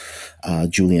Sia,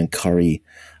 Julian Curry,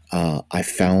 I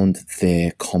found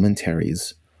their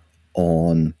commentaries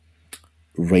on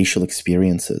racial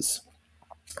experiences.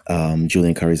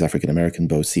 Julian Curry is African American,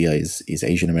 Bo Sia is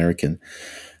Asian American,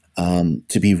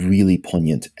 to be really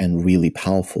poignant and really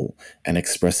powerful, and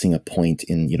expressing a point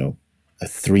in a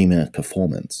 3-minute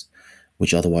performance,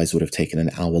 which otherwise would have taken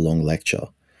an hour-long lecture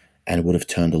and would have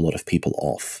turned a lot of people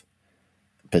off.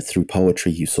 But through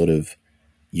poetry,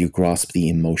 you grasp the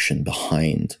emotion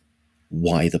behind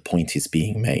why the point is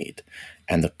being made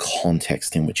and the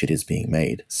context in which it is being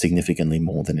made, significantly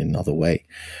more than in another way.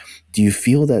 Do you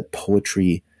feel that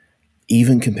poetry,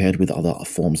 even compared with other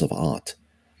forms of art,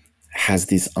 has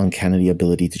this uncanny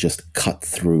ability to just cut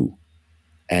through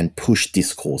and push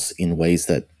discourse in ways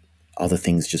that other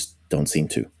things just don't seem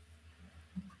to?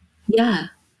 Yeah,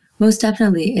 most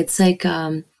definitely. It's like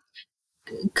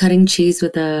cutting cheese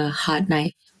with a hot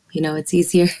knife. It's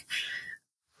easier.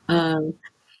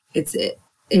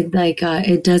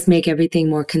 It does make everything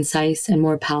more concise and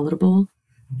more palatable.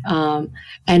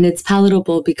 And it's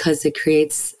palatable because it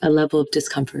creates a level of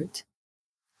discomfort.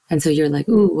 And so you're like,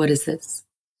 ooh, what is this?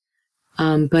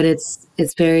 But it's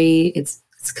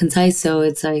concise. So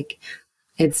it's like,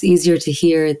 it's easier to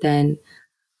hear than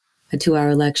a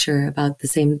 2-hour lecture about the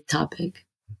same topic.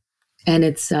 And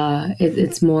it's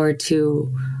more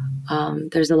to,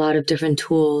 there's a lot of different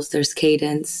tools. There's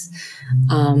cadence,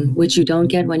 which you don't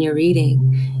get when you're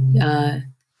reading.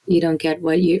 You don't get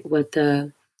what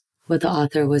the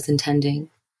author was intending.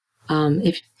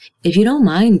 If you don't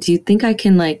mind, do you think I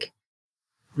can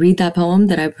read that poem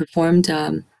that I performed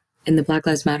in the Black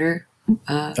Lives Matter?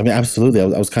 Absolutely. I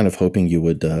was kind of hoping you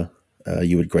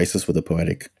would grace us with a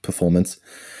poetic performance,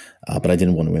 but I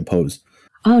didn't want to impose.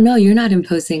 Oh no, you're not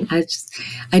imposing. I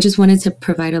just wanted to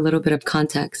provide a little bit of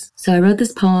context. So I wrote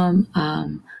this poem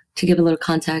to give a little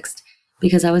context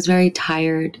because I was very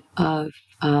tired of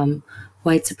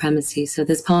white supremacy. So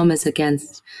this poem is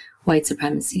against white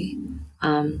supremacy.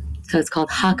 So it's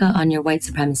called Haka on Your White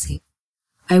Supremacy.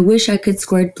 I wish I could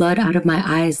squirt blood out of my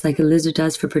eyes like a lizard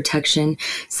does for protection.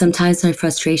 Sometimes my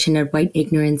frustration at white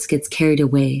ignorance gets carried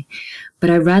away. But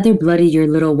I'd rather bloody your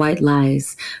little white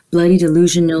lies, bloody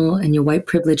delusional and your white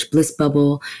privilege bliss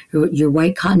bubble, your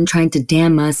white cotton trying to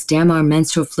damn us, damn our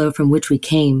menstrual flow from which we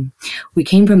came. We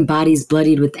came from bodies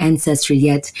bloodied with ancestry,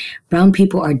 yet brown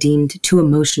people are deemed too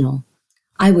emotional.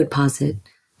 I would posit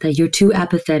that you're too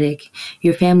apathetic,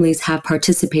 your families have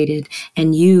participated,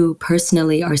 and you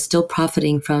personally are still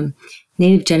profiting from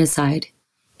Native genocide,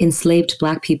 enslaved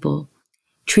Black people,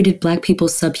 treated Black people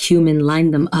subhuman,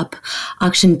 lined them up,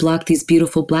 auction block these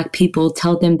beautiful Black people,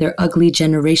 tell them they're ugly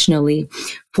generationally,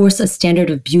 force a standard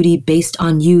of beauty based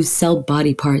on you, sell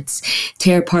body parts,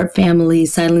 tear apart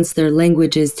families, silence their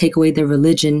languages, take away their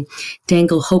religion,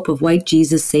 dangle hope of white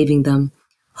Jesus saving them.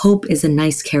 Hope is a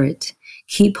nice carrot.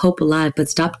 Keep hope alive, but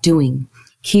stop doing.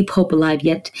 Keep hope alive,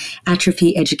 yet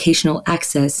atrophy educational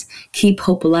access. Keep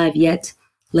hope alive, yet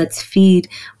let's feed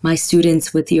my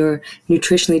students with your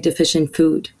nutritionally deficient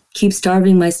food. Keep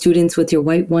starving my students with your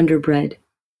white wonder bread.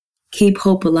 Keep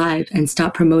hope alive and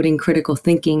stop promoting critical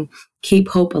thinking. Keep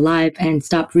hope alive and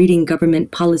stop reading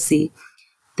government policy.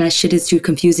 That shit is too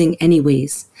confusing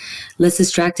anyways. Let's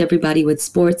distract everybody with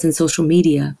sports and social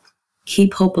media.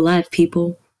 Keep hope alive,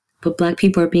 people. But Black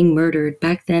people are being murdered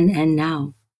back then and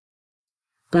now.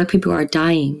 Black people are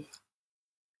dying.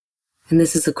 And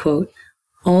this is a quote.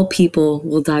 All people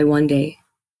will die one day.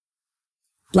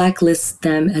 Blacklist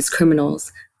them as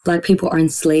criminals. Black people are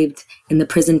enslaved in the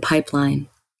prison pipeline.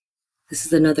 This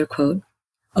is another quote.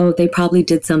 Oh, they probably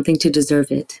did something to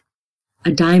deserve it.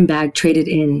 A dime bag traded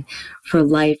in for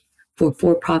life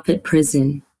for-profit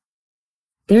prison.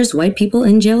 There's white people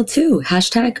in jail too.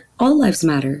 Hashtag all lives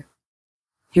matter.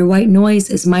 Your white noise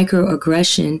is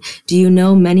microaggression. Do you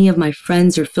know many of my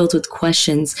friends are filled with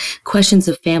questions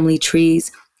of family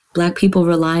trees, Black people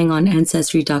relying on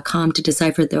Ancestry.com to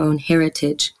decipher their own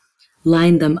heritage.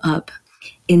 Line them up.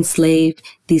 Enslave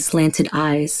these slanted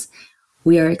eyes.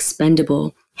 We are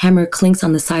expendable. Hammer clinks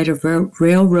on the side of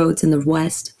railroads in the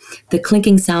West. The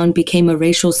clinking sound became a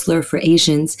racial slur for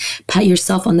Asians. Pat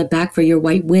yourself on the back for your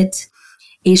white wit.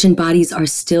 Asian bodies are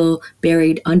still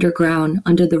buried underground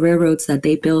under the railroads that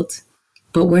they built.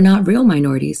 But we're not real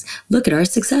minorities. Look at our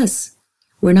success.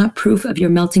 We're not proof of your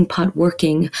melting pot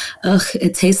working. Ugh,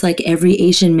 it tastes like every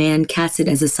Asian man casted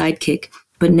as a sidekick,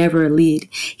 but never a lead.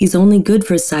 He's only good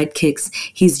for sidekicks.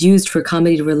 He's used for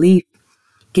comedy relief.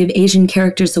 Give Asian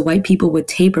characters to white people with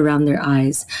tape around their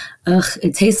eyes. Ugh,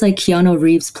 it tastes like Keanu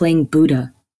Reeves playing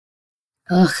Buddha.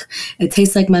 Ugh, it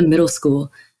tastes like my middle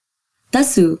school.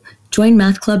 Dasu, join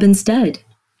math club instead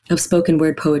of spoken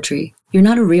word poetry. You're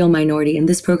not a real minority, and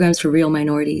this program's for real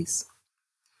minorities.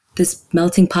 This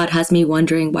melting pot has me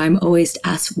wondering why I'm always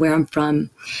asked where I'm from,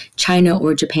 China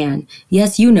or Japan.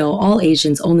 Yes, you know, all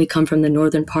Asians only come from the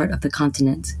northern part of the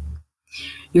continent.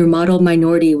 Your model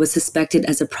minority was suspected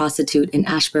as a prostitute in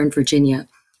Ashburn, Virginia,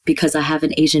 because I have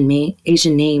an Asian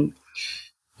name.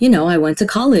 You know, I went to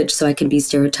college so I can be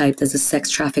stereotyped as a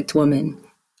sex-trafficked woman.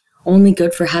 Only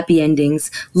good for happy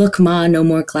endings. Look, ma, no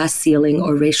more glass ceiling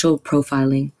or racial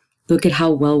profiling. Look at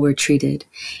how well we're treated.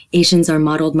 Asians are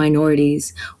modeled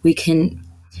minorities. Why can't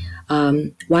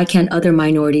other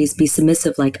minorities be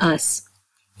submissive like us?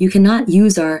 You cannot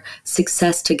use our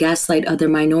success to gaslight other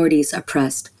minorities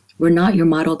oppressed. We're not your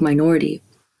modeled minority.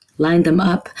 Line them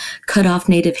up, cut off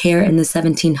native hair in the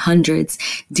 1700s,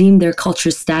 deem their culture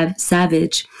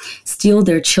savage, steal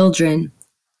their children,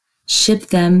 ship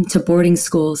them to boarding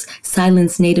schools,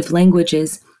 silence native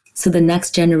languages, so the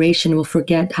next generation will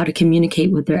forget how to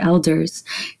communicate with their elders.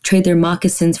 Trade their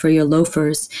moccasins for your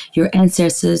loafers. Your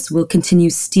ancestors will continue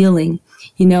stealing.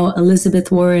 You know,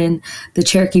 Elizabeth Warren, the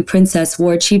Cherokee princess,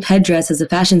 wore a cheap headdress as a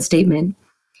fashion statement.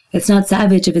 It's not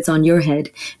savage if it's on your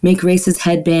head. Make racist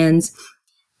headbands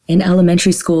in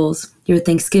elementary schools. Your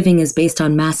Thanksgiving is based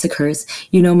on massacres.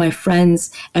 You know, my friends,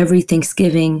 every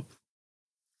Thanksgiving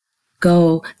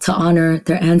go to honor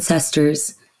their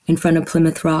ancestors in front of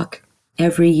Plymouth Rock.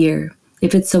 Every year.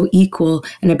 If it's so equal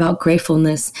and about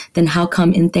gratefulness, then how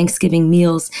come in Thanksgiving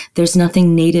meals there's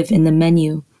nothing native in the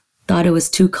menu? Thought it was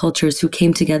two cultures who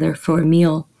came together for a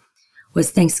meal.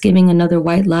 Was Thanksgiving another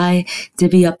white lie?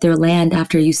 Divvy up their land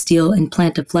after you steal and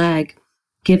plant a flag.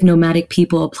 Give nomadic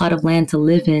people a plot of land to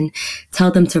live in.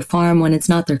 Tell them to farm when it's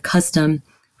not their custom.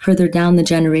 Further down the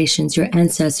generations, your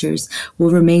ancestors will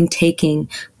remain taking,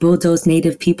 bulldoze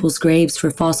native people's graves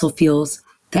for fossil fuels.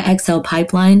 The XL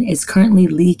pipeline is currently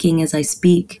leaking as I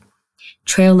speak.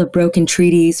 Trail of broken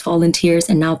treaties, fallen tears,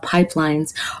 and now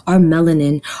pipelines. Our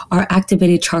melanin, our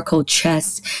activated charcoal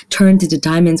chests turned into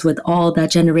diamonds with all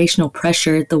that generational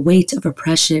pressure, the weight of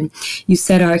oppression. You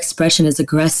said our expression is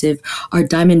aggressive. Our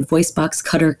diamond voice box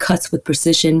cutter cuts with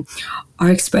precision.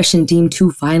 Our expression deemed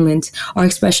too violent. Our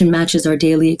expression matches our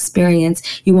daily experience.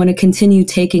 You want to continue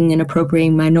taking and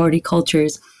appropriating minority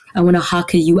cultures. I want to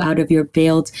haka you out of your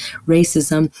veiled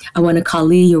racism. I want to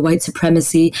Kali your white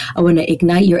supremacy. I want to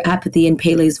ignite your apathy in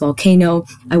Pele's volcano.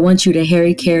 I want you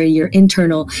to carry your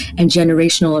internal and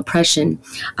generational oppression.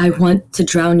 I want to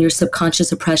drown your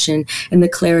subconscious oppression in the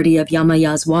clarity of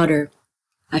Yamaya's water.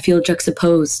 I feel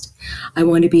juxtaposed. I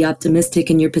want to be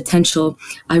optimistic in your potential.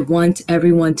 I want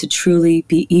everyone to truly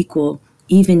be equal.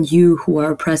 Even you who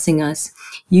are oppressing us,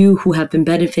 you who have been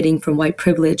benefiting from white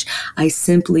privilege, I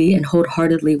simply and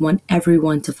wholeheartedly want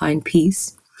everyone to find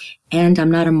peace. And I'm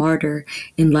not a martyr,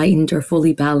 enlightened or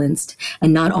fully balanced,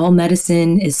 and not all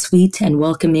medicine is sweet and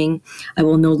welcoming. I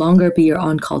will no longer be your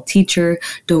on-call teacher.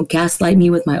 Don't gaslight me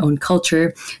with my own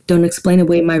culture. Don't explain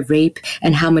away my rape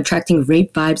and how I'm attracting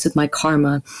rape vibes with my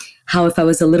karma. How if I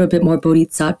was a little bit more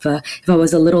bodhisattva, if I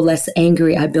was a little less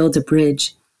angry, I build a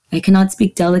bridge. I cannot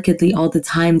speak delicately all the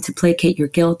time to placate your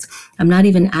guilt. I'm not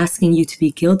even asking you to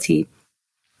be guilty.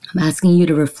 I'm asking you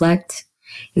to reflect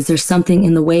Is there something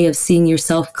in the way of seeing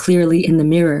yourself clearly in the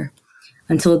mirror?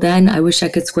 Until then, I wish I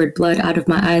could squirt blood out of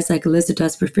my eyes like a lizard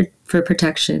does for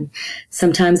protection.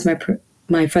 Sometimes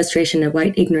my frustration and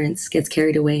white ignorance gets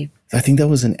carried away. I think that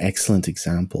was an excellent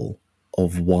example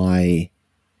of why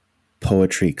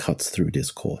poetry cuts through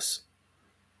discourse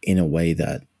in a way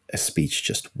that a speech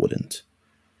just wouldn't.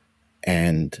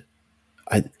 And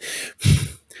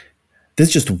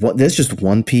there's just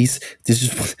one piece.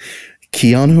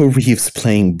 Keanu Reeves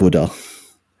playing Buddha.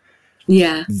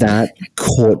 Yeah. That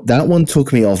one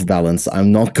took me off balance.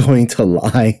 I'm not going to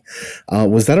lie.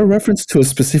 Was that a reference to a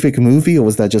specific movie, or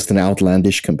was that just an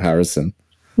outlandish comparison?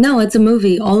 No, it's a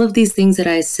movie. All of these things that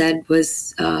I said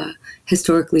was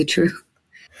historically true.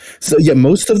 So yeah,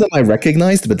 most of them I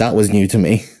recognized, but that was new to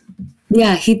me.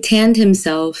 Yeah, he tanned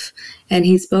himself and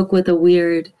he spoke with a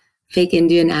weird fake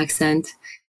Indian accent.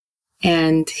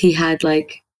 And he had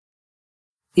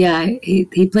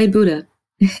he played Buddha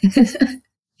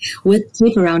with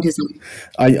tape around his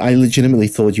eye. I legitimately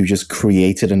thought you just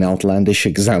created an outlandish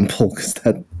example, because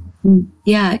that...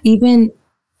 Yeah, even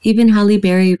Halle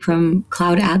Berry from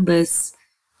Cloud Atlas,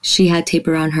 she had tape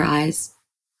around her eyes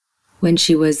when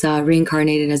she was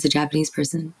reincarnated as a Japanese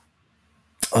person.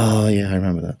 Oh, yeah, I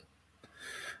remember that.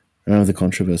 I remember the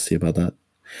controversy about that.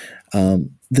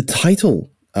 The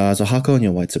title, so Haka on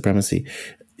Your White Supremacy,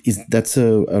 that's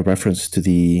a reference to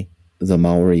the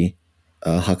Maori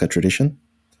Haka tradition?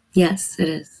 Yes, it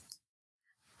is.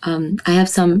 I have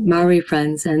some Maori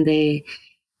friends, and they,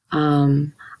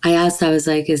 I asked, I was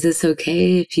like, is this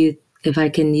okay if I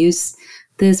can use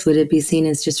this? Would it be seen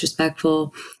as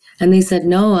disrespectful? And they said,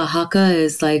 no, a haka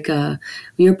is like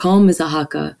your poem is a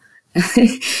haka.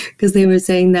 Because they were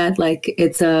saying that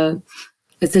it's a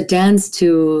dance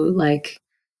to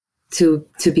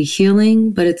to be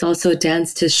healing, but it's also a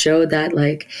dance to show that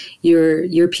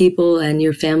your people and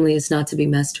your family is not to be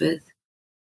messed with.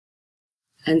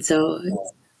 And so,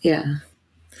 yeah.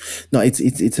 No,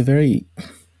 it's a very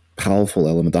powerful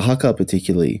element. The haka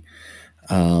particularly,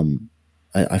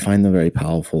 I find them very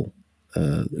powerful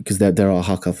because there are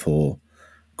haka for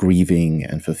grieving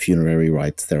and for funerary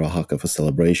rites. There are haka for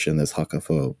celebration. There's haka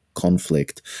for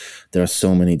conflict. There are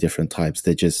so many different types.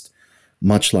 They're just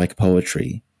much like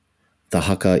poetry. The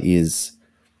haka is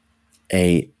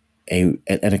an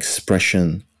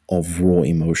expression of raw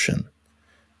emotion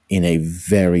in a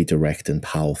very direct and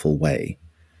powerful way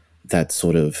that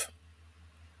sort of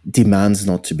demands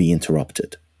not to be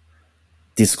interrupted.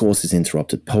 Discourse is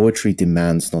interrupted. Poetry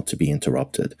demands not to be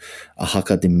interrupted. A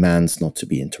haka demands not to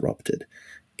be interrupted.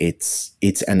 It's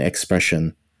an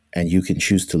expression, and you can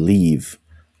choose to leave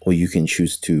or you can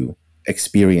choose to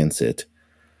experience it,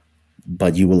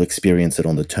 but you will experience it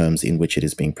on the terms in which it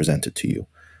is being presented to you.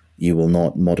 You will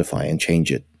not modify and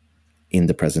change it in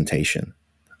the presentation.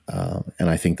 And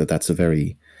I think that that's a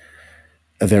very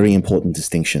important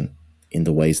distinction in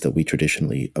the ways that we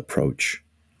traditionally approach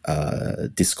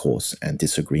discourse and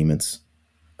disagreements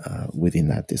within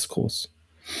that discourse.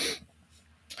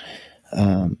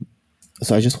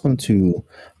 So I just wanted to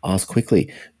ask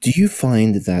quickly, do you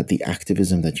find that the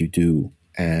activism that you do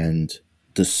and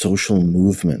the social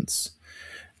movements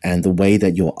and the way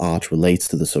that your art relates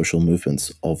to the social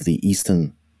movements of the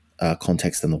Eastern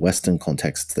context and the Western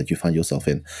context that you find yourself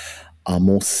in are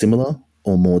more similar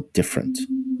or more different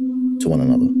to one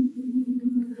another?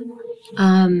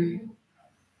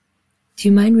 Do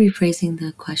you mind rephrasing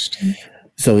the question?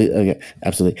 So, okay,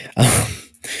 absolutely.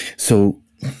 So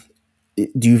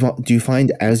do you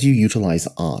find, as you utilize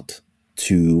art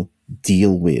to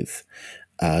deal with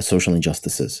social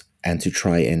injustices and to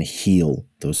try and heal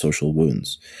those social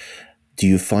wounds, do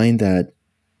you find that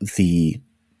the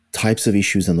types of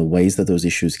issues and the ways that those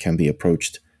issues can be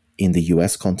approached in the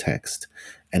US context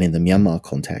and in the Myanmar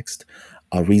context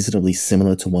are reasonably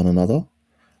similar to one another?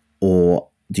 Or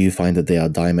do you find that they are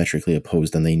diametrically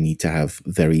opposed and they need to have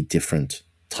very different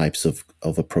types of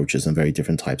approaches and very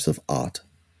different types of art?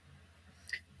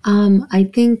 I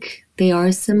think they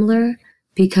are similar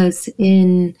because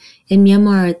in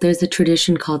Myanmar, there's a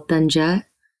tradition called Tanja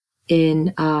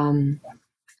in our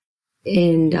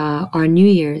New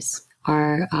Year's,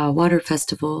 our water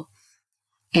festival.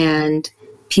 And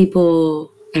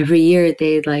people every year,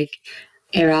 they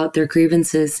air out their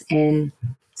grievances in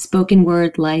spoken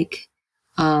word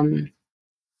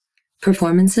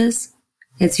performances.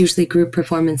 It's usually group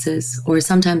performances, or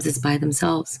sometimes it's by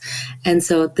themselves. And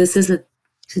so this is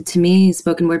to me,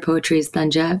 spoken word poetry is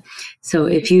Tanja. So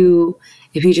if you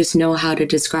just know how to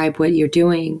describe what you're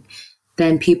doing,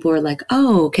 then people are like,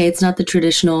 oh, okay, it's not the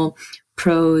traditional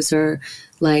prose or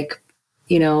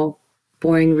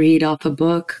boring read off a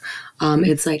book.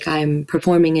 It's like I'm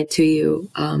performing it to you,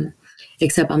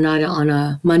 except I'm not on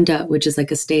a mandap, which is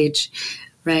like a stage,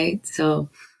 right?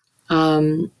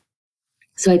 Um,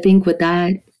 so I think with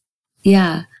that,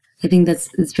 yeah, I think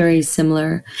it's very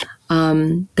similar.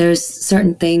 There's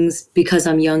certain things because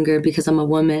I'm younger, because I'm a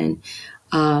woman,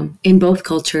 in both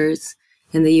cultures,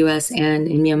 in the U.S. and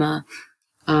in Myanmar,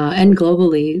 and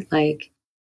globally, like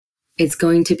it's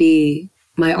going to be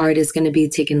my art is going to be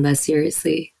taken less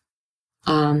seriously.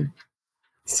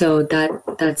 So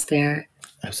that's there.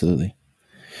 Absolutely.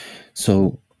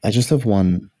 So I just have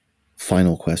one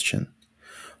final question.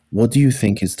 What do you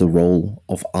think is the role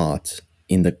of art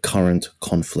in the current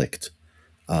conflict?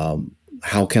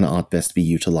 How can art best be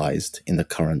utilized in the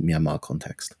current Myanmar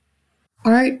context?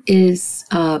 Art is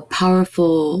a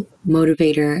powerful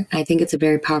motivator. I think it's a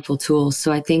very powerful tool.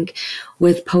 So I think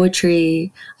with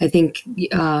poetry, I think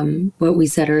what we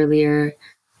said earlier,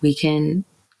 we can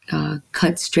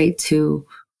cut straight to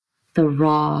the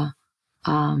raw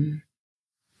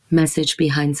message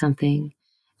behind something.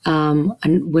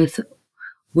 And with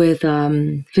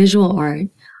visual art,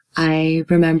 I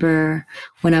remember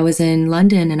when I was in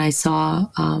London and I saw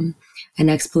an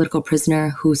ex-political prisoner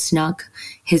who snuck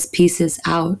his pieces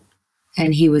out,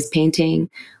 and he was painting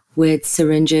with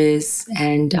syringes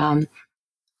and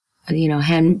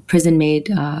hand prison made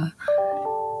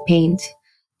paint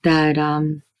that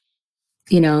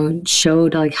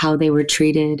showed like how they were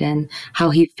treated and how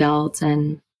he felt,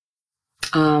 and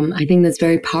I think that's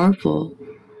very powerful.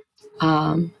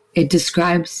 It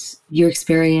describes your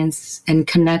experience and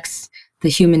connects the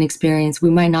human experience. We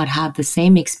might not have the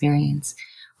same experience,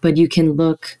 but you can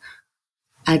look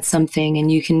at something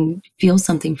and you can feel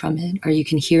something from it, or you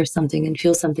can hear something and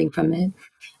feel something from it.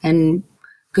 And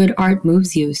good art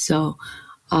moves you. So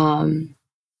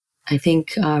I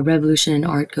think revolution and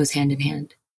art goes hand in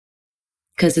hand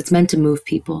because it's meant to move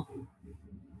people.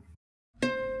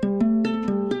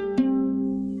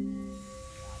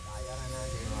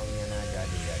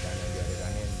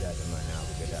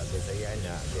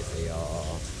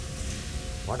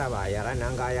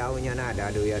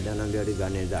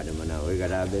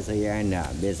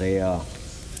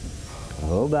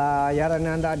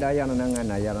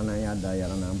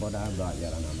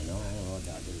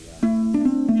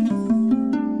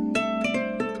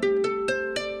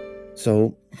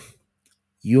 So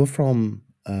you're from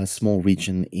a small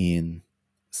region in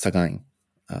Sagaing,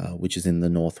 which is in the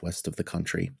northwest of the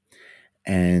country.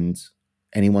 And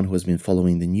anyone who has been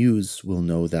following the news will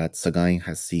know that Sagaing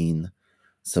has seen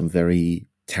some very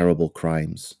terrible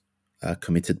crimes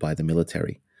committed by the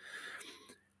military.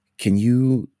 Can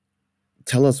you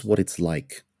tell us what it's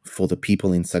like for the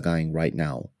people in Sagaing right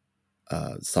now,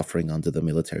 suffering under the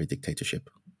military dictatorship?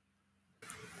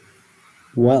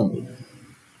 Well,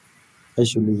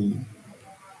 actually,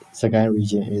 Sagaing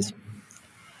region is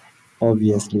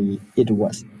it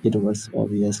was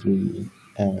obviously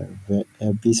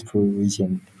a peaceful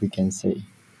region, we can say.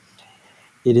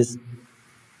 It is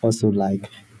also like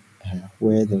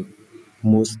where the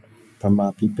most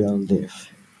Burma people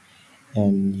live,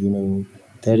 and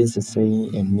there is a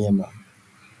saying in Myanmar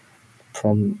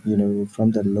from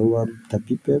the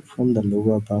people from the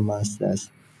lower Burma says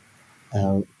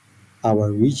uh,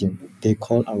 our region, they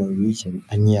call our region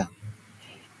Anya.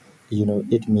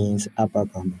 It means Upper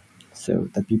Burma. So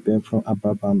the people from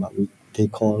Upper Burma, they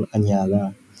call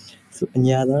Anyara. So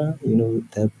Anyara,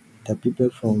 the people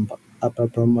from Upper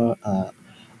Burma are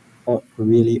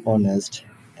really honest,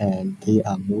 and they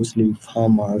are mostly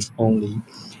farmers only.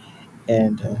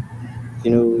 And,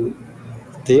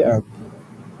 they are,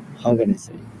 how can I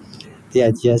say, they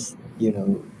are just,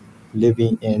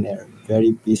 living in a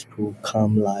very peaceful,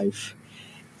 calm life,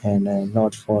 and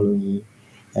not following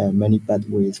many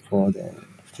pathways for the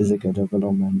physical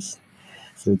developments.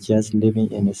 So just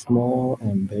living in a small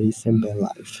and very simple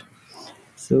life.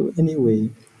 So anyway,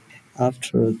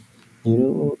 after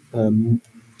even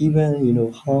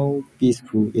how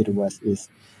peaceful it was is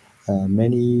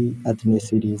many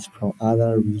ethnicities from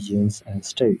other regions and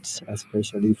states,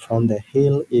 especially from the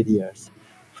hilly areas,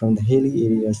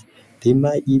 they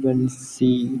might even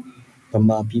see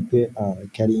Burma people are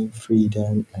getting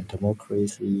freedom and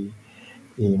democracy,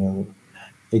 you know,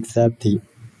 except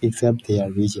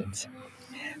their regions.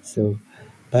 So,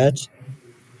 but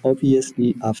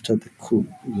obviously after the coup,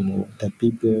 the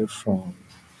people from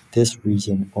this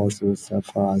region also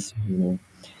suffers,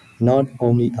 not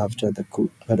only after the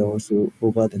coup, but also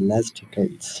over the last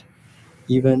decades.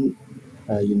 Even,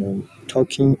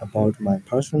 talking about my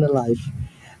personal life,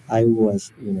 I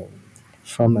was,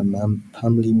 from a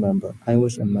family member. I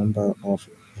was a member of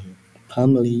a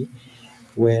family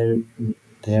where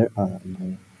there are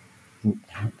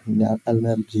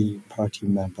NLD party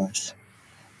members.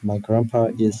 My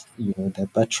grandpa is the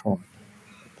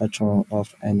patron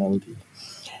of NLD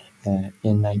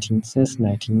since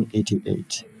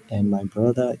 1988, and my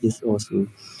brother is also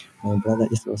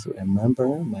a member.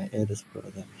 My eldest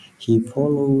brother, he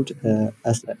followed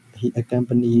he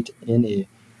accompanied in a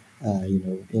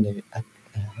in a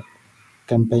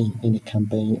campaign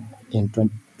in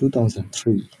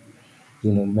 2003.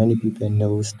 Many people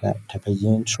knows that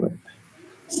Tapayan trip.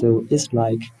 So it's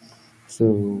like,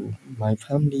 so my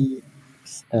family,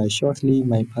 shortly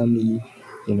my family,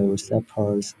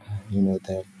 suffers,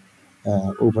 the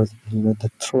over,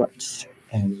 the threats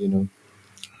and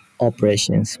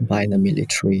operations by the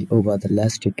military over the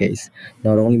last decades.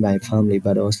 Not only my family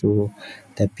but also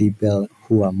the people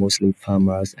who are mostly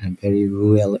farmers and very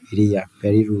rural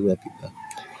people.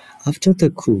 After the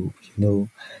coup,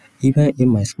 even in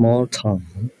my small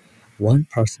town, one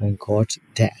person got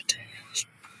dead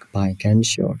by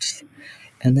gunshots.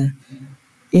 And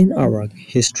in our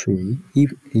history,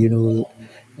 if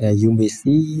you may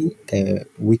see the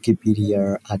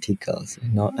Wikipedia articles,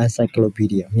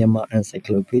 Myanmar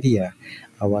Encyclopedia.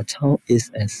 Our town is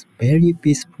a very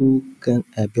peaceful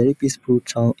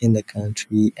town in the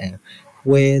country, and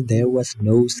where there was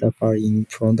no suffering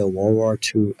from the World War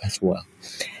II as well.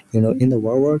 In the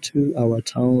World War II, our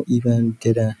town even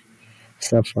didn't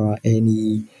suffer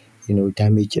any,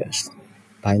 damages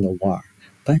by the war.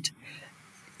 But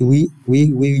we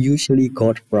usually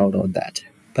got proud of that.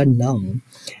 But now,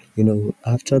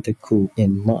 after the coup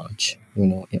in March,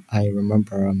 I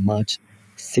remember March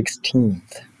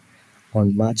 16th.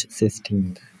 On March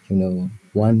 16th,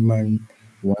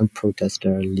 one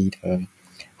protester leader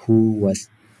who was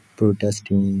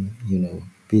protesting,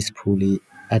 peacefully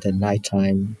at a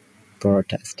nighttime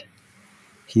protest,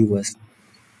 he was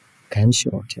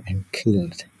gunshot and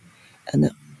killed.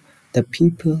 And the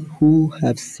people who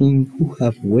have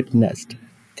witnessed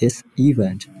this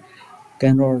event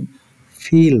cannot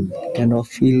cannot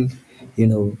feel, you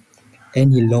know,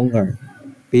 any longer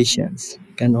patience,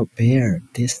 cannot bear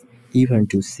this event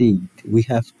to see.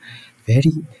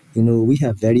 Very, we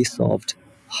have very soft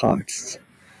hearts,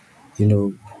 you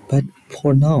know. But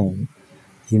for now,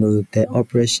 the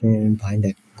operation behind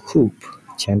the coup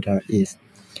gender is,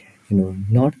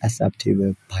 not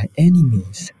acceptable by any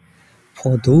means.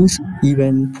 For those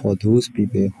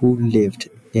people who lived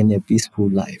in a peaceful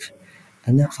life.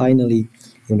 And then finally,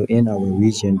 in our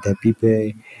region, the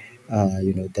people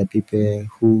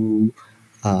who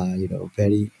are,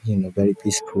 very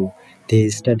peaceful, they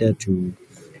started to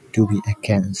be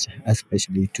against,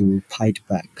 especially to fight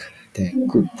back the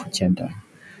coup agenda.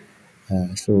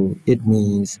 So it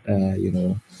means,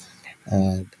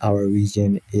 our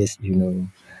region is,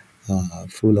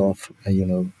 full of,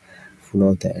 full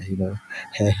of the,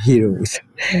 heroes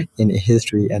in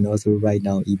history, and also right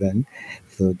now even.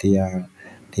 So they are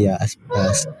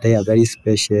very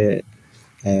special,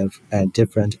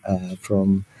 different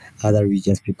from other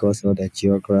regions because of the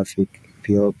geographic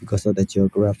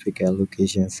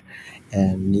locations,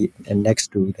 and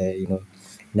next to the,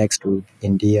 next to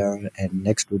India, and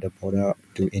next to the border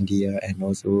to India, and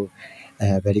also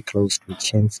very close to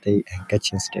Chin State and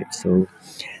Kachin State. So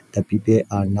the people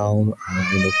are now,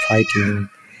 fighting,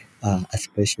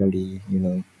 especially,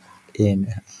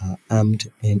 in armed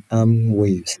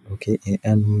waves, okay, in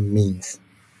armed means.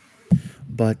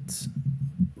 But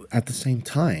at the same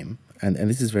time, and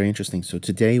this is very interesting. So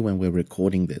today, when we're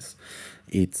recording this,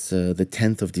 it's the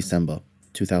 10th of December,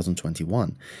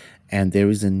 2021, and there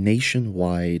is a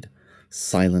nationwide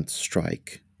silent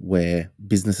strike where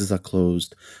businesses are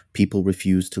closed, people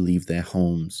refuse to leave their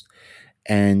homes,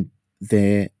 and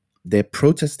they're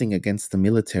protesting against the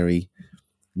military,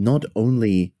 not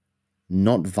only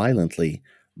not violently,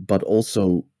 but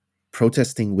also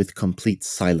protesting with complete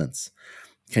silence.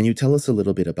 Can you tell us a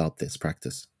little bit about this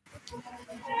practice?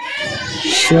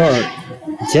 Sure,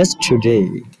 just today,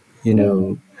 you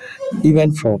know,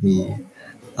 even for me,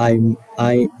 I'm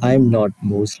not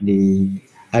mostly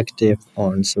active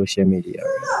on social media,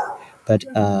 but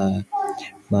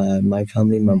my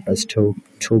family members told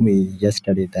me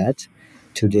yesterday that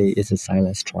today is a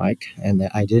silent strike, and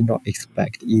I did not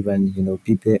expect, even,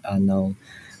 people are now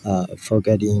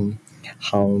forgetting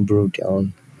how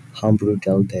brutal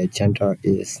the gender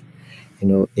is,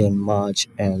 in March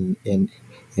and in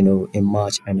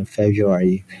March and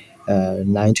February,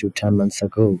 9 to 10 months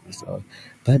ago. So,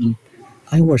 but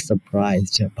I was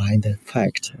surprised by the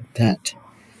fact that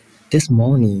this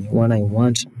morning when I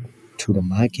went to the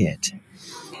market,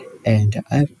 and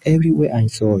everywhere I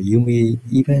saw, you may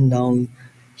even now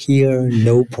hear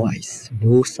no voice,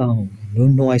 no sound, no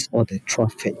noise or the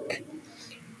traffic.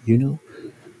 You know,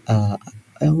 uh,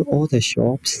 all the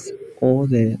shops, all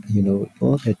the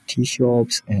tea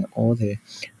shops and all the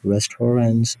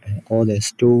restaurants and all the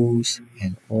stores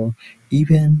and all,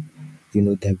 even,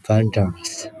 the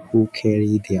vendors who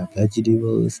carry their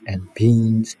vegetables and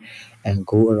beans and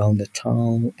go around the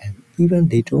town, and even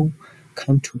they don't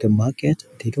come to the market,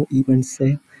 they don't even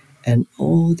sell, and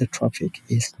all the traffic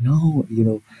is now,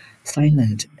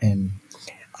 silent. And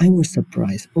I was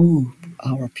surprised. Oh,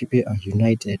 our people are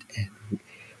united, and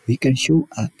we can show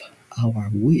up our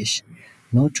wish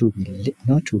not to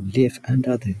live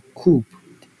under the coup,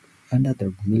 under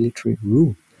the military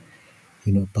rule,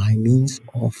 by means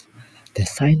of the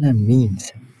silent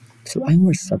means. So I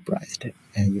was surprised,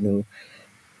 and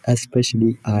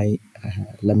especially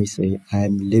let me say,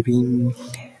 I'm living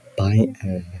by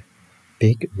a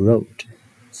big road,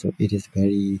 so it is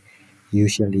very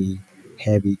usually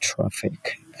heavy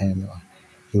traffic, and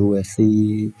you will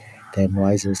see the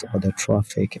noises of the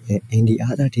traffic in the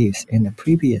other days, in the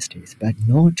previous days, but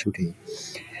not today.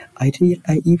 I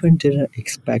even didn't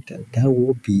expect that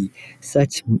would be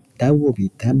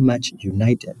that much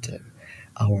united.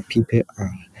 Our people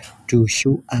are to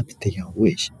show up their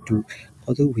wish to,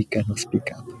 although we cannot speak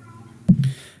up.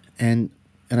 And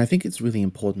I think it's really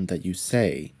important that you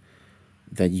say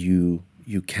that you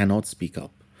cannot speak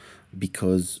up,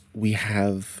 because we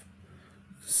have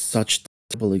such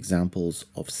terrible examples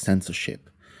of censorship.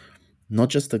 Not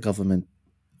just the government,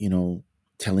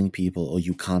 telling people, "Oh,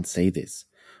 you can't say this,"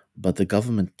 but the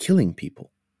government killing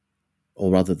people,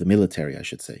 or rather the military, I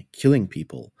should say, killing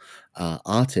people,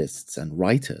 artists and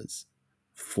writers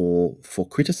for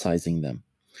criticizing them.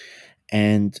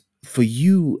 And for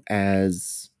you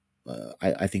as,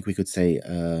 I think we could say,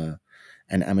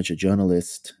 an amateur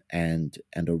journalist and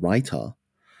a writer,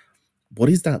 what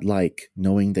is that like,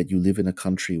 knowing that you live in a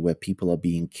country where people are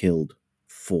being killed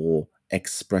for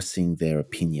expressing their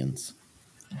opinions?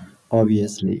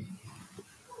 Obviously,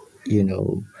 you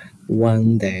know,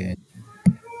 when the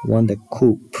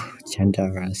coup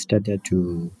Chandra started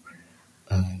to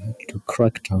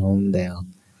crack down their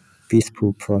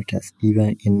peaceful protests,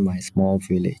 even in my small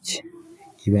village,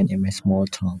 even in my small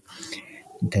town,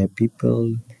 the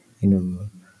people, you know,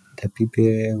 the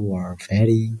people were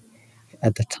very,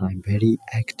 at the time, very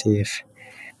active,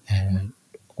 and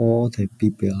all the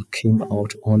people came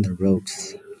out on the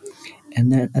roads.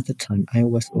 And then at the time, I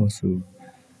was also,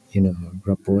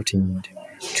 reporting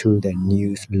to the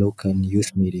local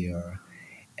news media,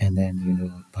 and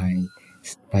then, by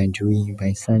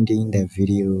sending the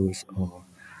videos or,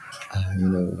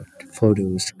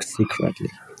 photos secretly.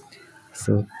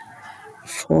 So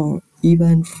for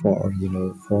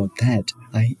that,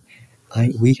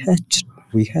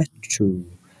 we had to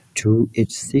do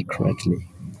it secretly,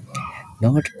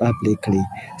 not publicly.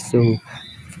 So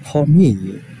for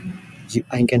me,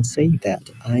 I can say that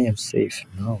I am safe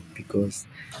now because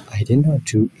I did not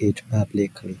do it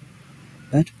publicly.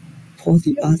 But for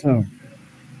the other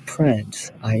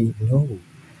friends, I know,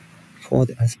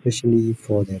 especially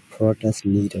for the protest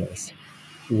leaders,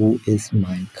 who is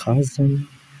my cousin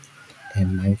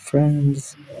and my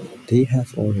friends, they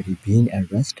have already been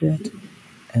arrested,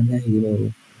 and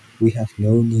then, we have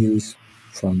no news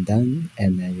from them,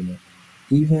 and then,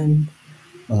 even,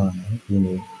 uh,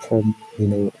 from,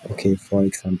 okay, for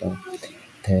example,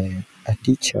 a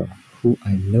teacher who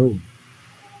I know,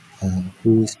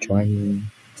 who is joining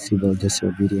civil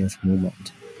disobedience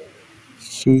movement,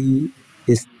 she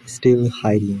is still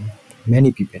hiding.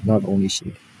 Many people, not only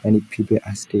she,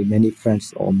 many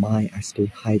friends of mine are still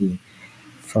hiding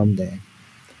from the,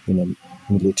 you know,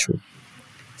 military.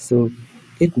 So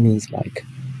it means like,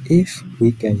 if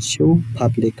we can show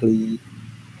publicly,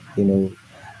 you know,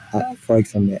 for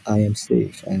example, I am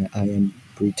safe and I am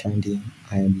pretending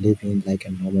I am living like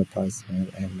a normal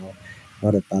person and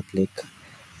not a public,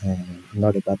 uh,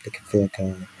 not a public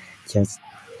figure, just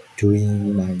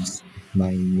doing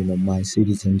my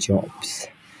citizen jobs,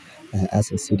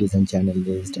 as a citizen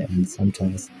journalist, and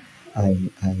sometimes I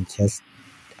just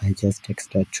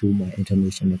texted to my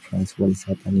international friends what is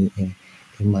happening in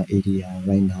my area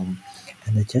right now,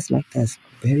 and I just like that,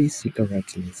 very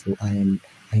secretly, so I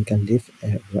can live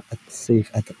safe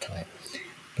at the time.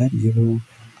 But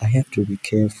I have to be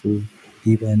careful,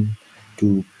 even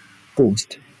to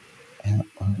post,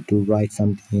 to write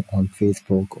something on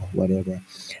Facebook or whatever.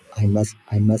 I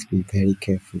must be very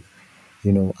careful.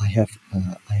 I have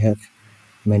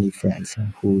many friends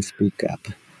who speak up,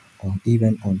 or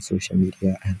even on social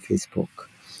media and Facebook.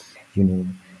 You know,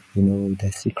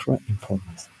 the secret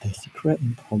informers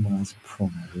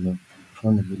from the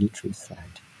military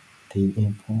side. they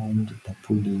informed the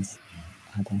police,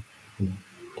 other, you know,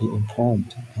 they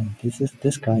informed, and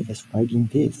this guy is fighting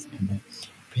this, and then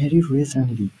very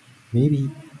recently, maybe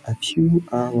a few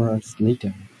hours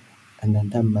later, and then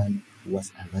that man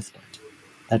was arrested.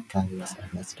 That guy was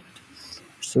arrested.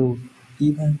 So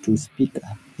even to speak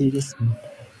up, it is,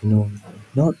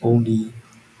 not only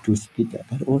to speak up,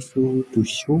 but also to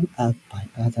show up by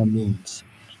other means,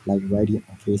 like writing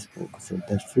on Facebook. So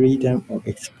the freedom of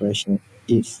expression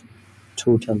is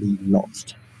totally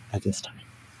lost at this time.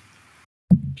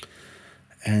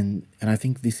 And I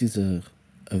think this is a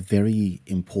very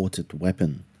important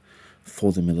weapon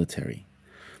for the military,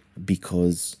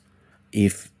 because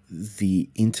if the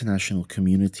international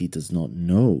community does not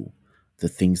know the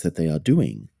things that they are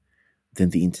doing, then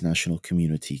the international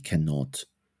community cannot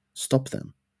stop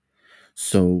them.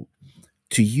 So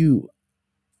to you,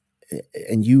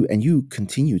 and you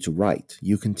continue to write,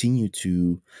 you continue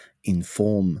to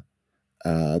inform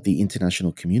the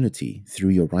international community through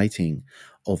your writing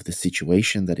of the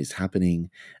situation that is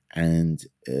happening, and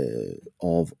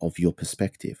of your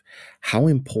perspective. How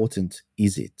important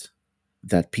is it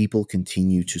that people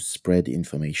continue to spread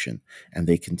information and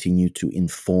they continue to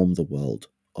inform the world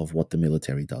of what the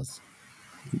military does?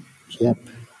 Yep.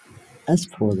 As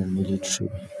for the military,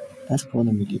 as for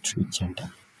the military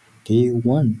agenda, they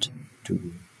want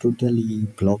to totally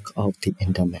block out the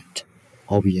internet,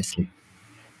 obviously.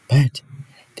 But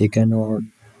they cannot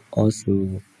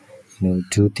also,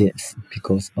 do this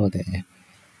because of the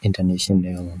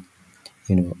international,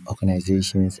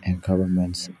 organizations and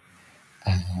governments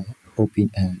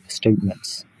open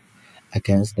statements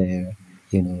against their,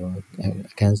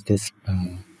 against this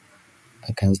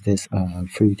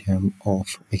freedom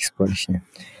of expression.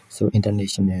 So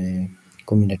international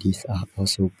communities are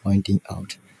also pointing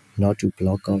out not to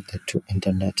block out the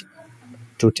internet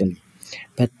totally,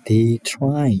 but they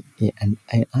try and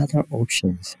other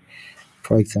options.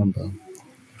 For example,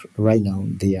 right now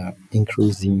they are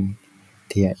increasing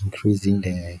the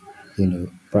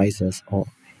prices of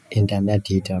internet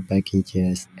data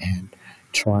packages, and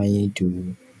trying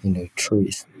to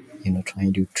trace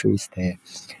the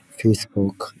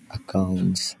Facebook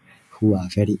accounts who are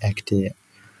very active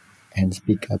and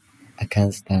speak up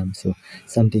against them. So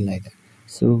something like that.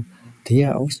 So they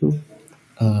are also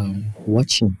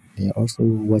watching. They are also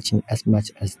watching as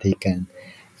much as they can.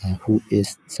 Who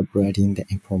is spreading the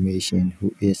information?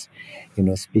 Who is,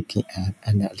 speaking up,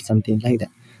 and something like that.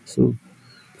 So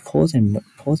for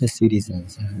the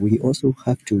citizens, we also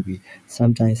have to be.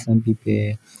 Sometimes some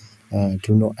people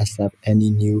do not accept any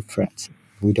new friends.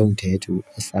 We don't dare to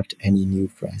accept any new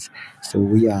friends. So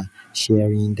we are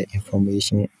sharing the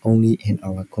information only in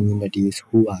our communities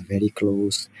who are very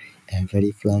close and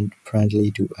very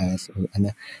friendly to us,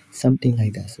 and something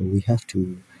like that. So we have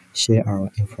to share our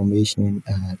information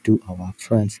to our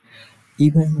friends.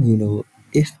 Even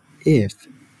if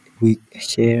we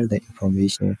share the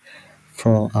information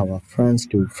from our friends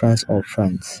to friends of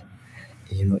friends,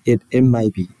 it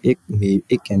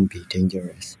can be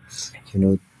dangerous.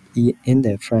 In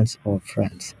the friends of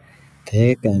friends,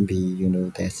 there can be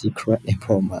the secret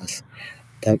informers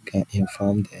that can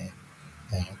inform the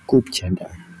coup gender,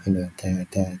 the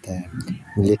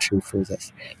military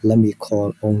forces. Let me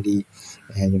only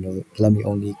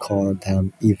call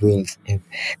them evils,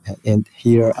 and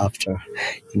hereafter,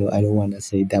 I don't want to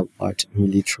say that word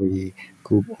military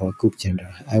coup or coup gender.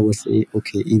 I would say,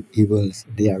 okay, evils,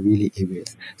 they are really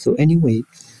evils. So anyway,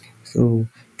 so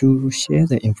to share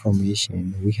the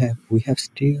information, we have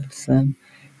still some,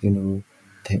 the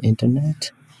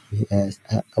internet. We have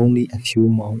only a few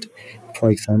modes.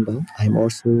 For example, I'm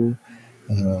also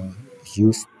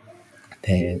use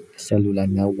the cellular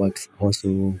networks,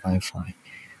 also Wi-Fi.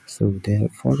 So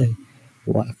for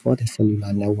the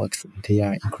cellular networks, they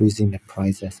are increasing the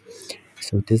prices.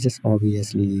 So this is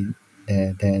obviously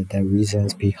the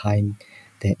reasons behind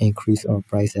the increase of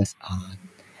prices are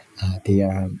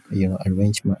their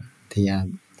arrangement. They are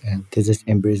this is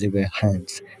invisible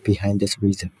hands behind this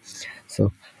reason.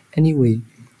 So anyway,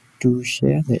 to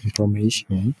share the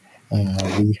information,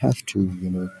 we have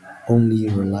to only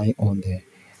rely on the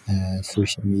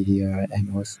social media,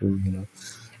 and also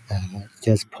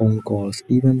just phone calls.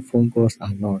 Even phone calls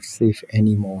are not safe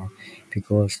anymore,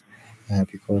 because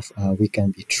we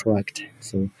can be tracked.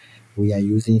 So we are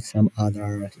using some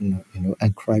other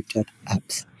encrypted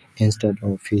apps instead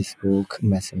of Facebook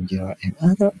Messenger and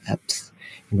other apps,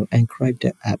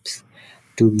 encrypted apps,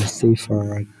 to be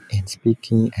safer in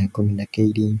speaking and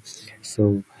communicating.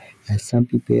 So some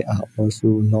people are also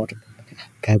not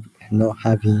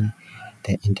having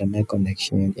the internet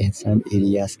connection in some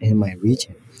areas in my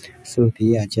region. So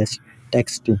they are just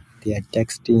texting. they are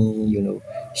texting,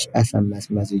 SMS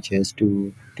messages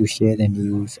to share the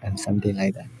news and something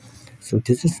like that. So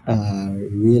this is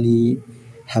really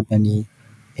happening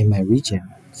in my region.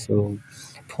 So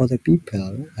for the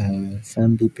people,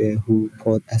 some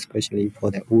people especially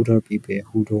for the older people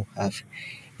who don't have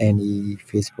any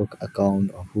Facebook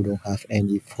account or who don't have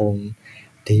any phone,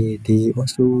 they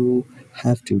also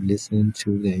have to listen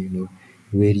to the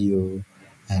radio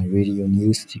radio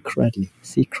news secretly,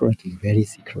 very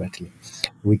secretly.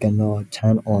 We cannot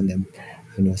turn on them,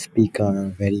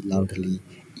 speaker very loudly.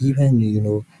 Even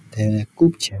the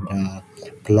group chat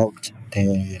blocked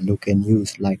the local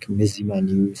news like Mizima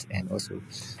News and also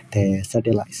the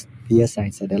satellites, PSI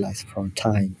satellites from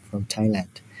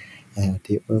Thailand.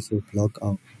 They also block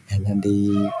out, and then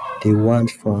they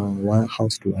want from one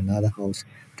house to another house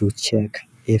to check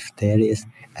if there is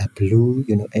a blue,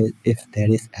 if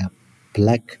there is a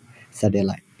black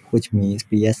satellite, which means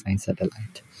PSI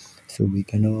satellite. So we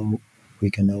cannot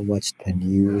watch the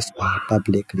news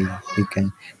publicly. We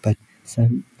can, but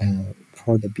some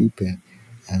for the people,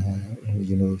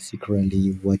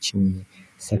 secretly watching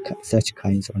such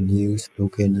kinds of news,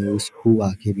 local news, who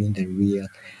are giving the real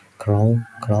ground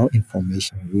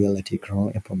information, reality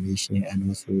ground information, and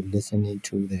also listening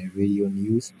to the radio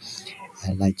news,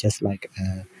 like just like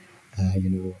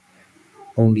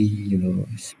only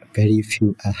very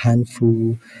few, a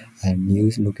handful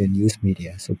local news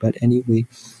media. So but anyway,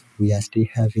 we are still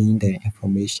having the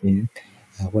information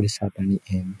what is happening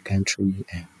in country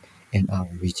and in our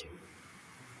region.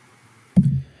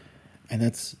 And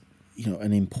that's,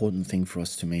 an important thing for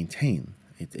us to maintain.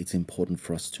 It's important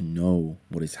for us to know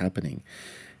what is happening.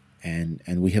 And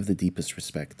we have the deepest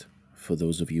respect for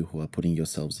those of you who are putting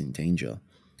yourselves in danger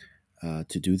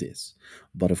to do this.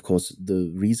 But of course,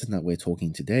 the reason that we're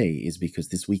talking today is because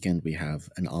this weekend we have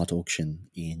an art auction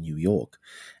in New York,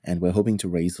 and we're hoping to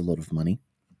raise a lot of money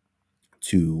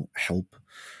to help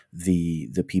the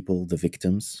people, the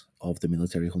victims of the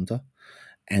military junta,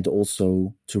 and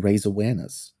also to raise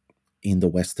awareness in the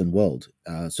Western world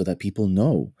so that people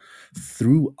know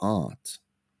through art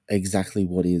exactly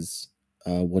what is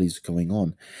going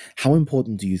on. How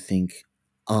important do you think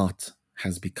art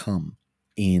has become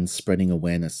in spreading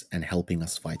awareness and helping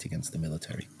us fight against the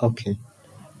military? Okay,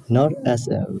 not as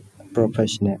a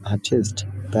professional artist,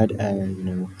 but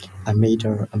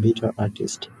amateur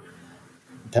artist.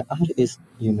 The art is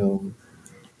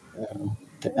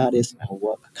the art is a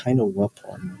kind of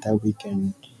weapon that we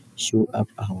can show up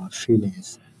our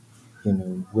feelings,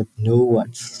 with no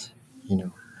words.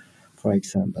 For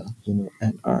example,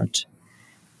 an art,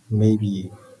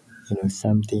 maybe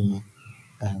something,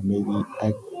 maybe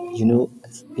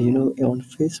on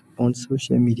on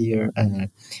social media,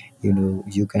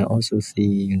 you can also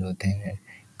see the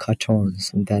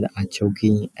cartoons that are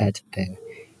joking at the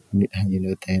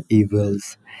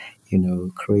evils,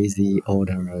 crazy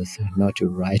orders not to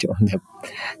ride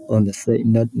on the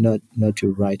same, not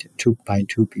to ride two by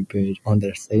two people on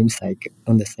the same cycle,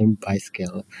 on the same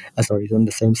bicycle, sorry, on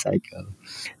the same cycle.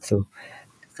 So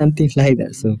something like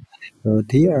that. So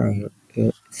they are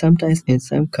sometimes in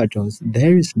some cartoons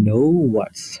there is no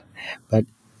words, but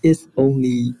it's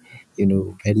only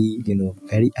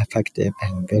very effective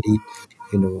and very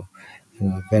you know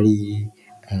very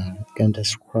can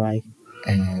describe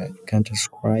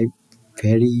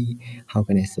very, how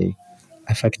can I say,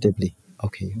 effectively.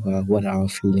 Okay, what are our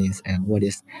feelings and what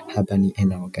is happening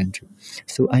in our country.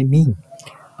 So I mean,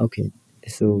 okay,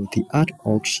 so the art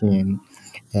auction,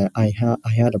 I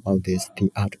heard about this,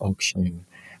 the art auction,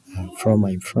 from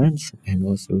my friends, and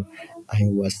also I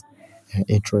was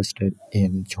interested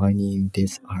in joining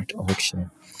this art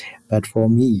auction. But for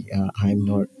me, I'm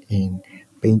not in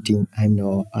painting. I'm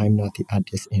not the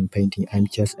artist in painting. I'm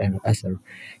just as a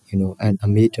an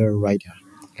amateur writer,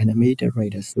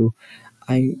 So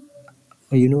I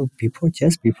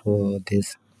before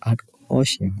this art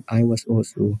auction, I was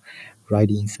also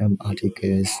writing some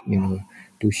articles,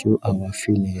 to show our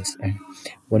feelings and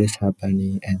what is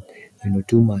happening, and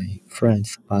to my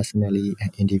friends personally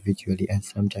and individually. And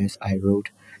sometimes I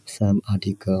wrote some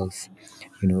articles,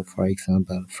 for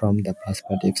example, from the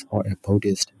perspectives or a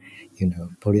Buddhist,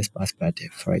 Buddhist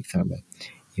perspective, for example.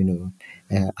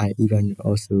 I even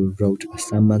also wrote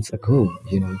some months ago,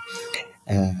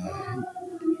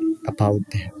 about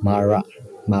Mara.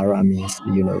 Mara means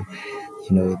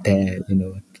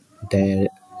the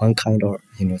one kind of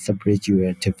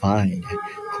spiritual divine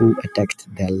who attacked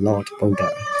the Lord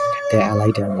Buddha, the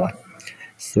enlightened one.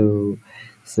 So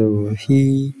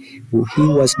he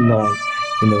was not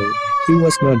he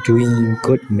was not doing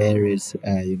good merits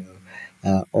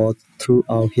all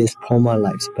throughout his former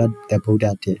lives, but the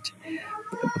Buddha did.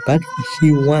 but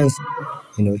he wants,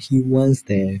 he wants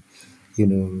the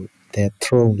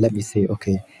throne. Let me say,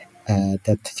 okay,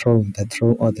 the throne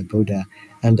of the Buddha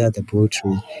under the Bo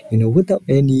tree. Without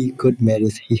any good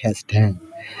merits he has done,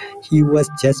 he was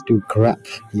just to grab,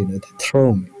 the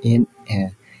throne in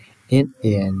a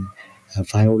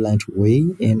violent way,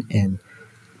 in an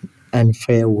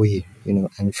unfair way,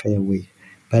 unfair way.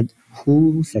 But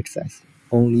who success?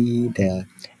 Only the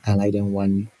enlightened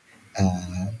one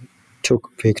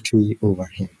took victory over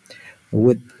him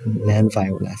with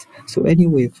non-violence. So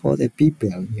anyway, for the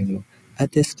people,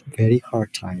 at this very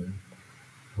hard time,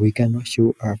 we cannot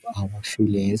show up our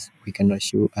feelings. We cannot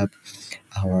show up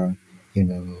our,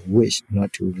 wish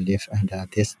not to live under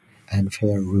this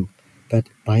unfair rule. But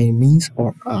by means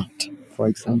of art, for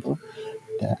example,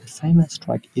 the silent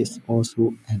strike is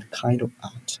also a kind of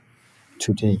art.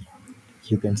 Today,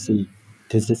 you can see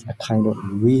this is a kind of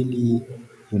really,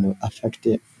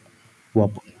 effective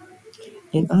weapon.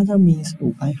 In other means,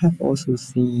 I have also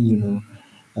seen,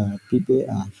 people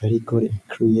are very good in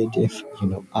creative,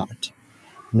 art,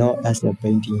 not as a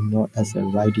painting, not as a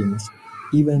writings.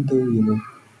 Even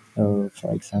though,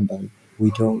 for example,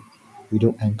 we don't,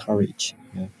 encourage,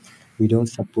 we don't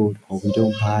support or we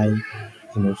don't buy,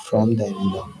 from the,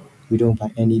 we don't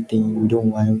buy anything. We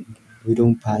don't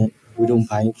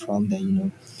buy from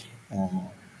the,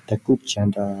 the group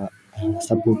gender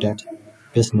supported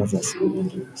businesses.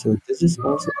 So this is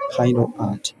also a kind of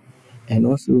art. And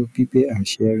also people are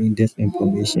sharing this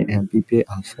information and people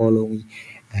are following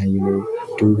and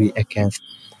doing against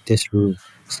this rule.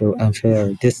 So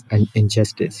unfair, this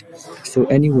injustice. So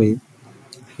anyway,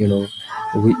 you know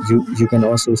you can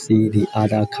also see the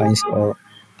other kinds of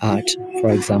art.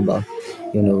 For example,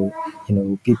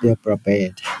 people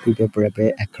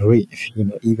prepare a grave.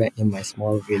 Even in my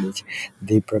small village,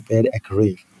 they prepared a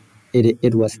grave.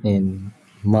 It was in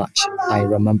March, I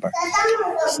remember.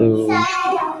 So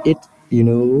it you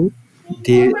know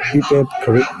the people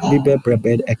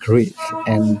prepared a grave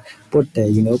and put the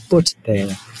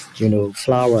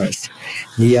flowers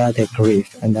near the grave,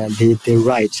 and then they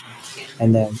write,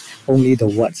 and then only the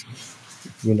words,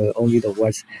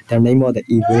 the name of the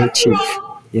evil chief,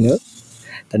 you know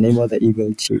the name of the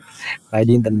evil chief,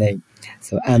 writing the name.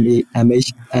 So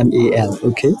M-A-M-H-M-A-L.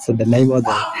 Okay, so the name of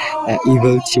the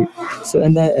evil chief. So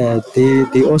and then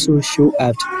they also show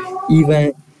up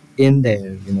even in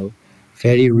the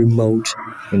very remote,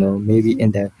 maybe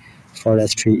in the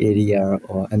forestry area,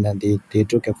 or and then they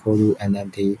took a photo, and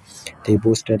then they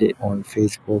posted it on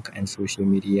Facebook and social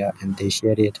media, and they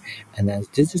shared it. And then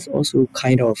this is also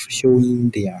kind of showing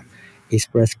their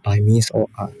expressed by means of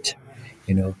art.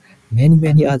 you know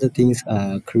many other things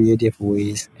are creative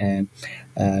ways, and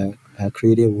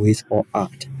creative ways of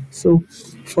art. So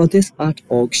for this art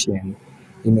auction,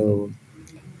 you know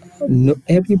no,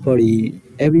 everybody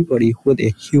with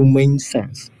a humane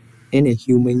sense, in a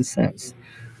humane sense,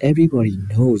 everybody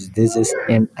knows this is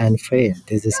an unfair,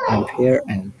 this is unfair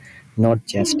and not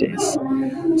justice.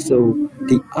 So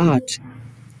the art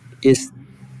is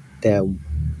the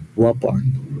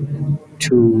weapon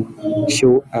to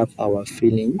show up our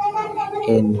feeling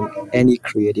in any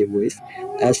creative ways,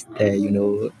 as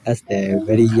the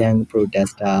very young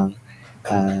protester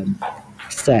um,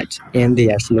 said in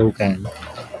their slogan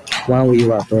when we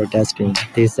were protesting.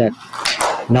 They said,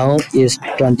 now is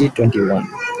 2021,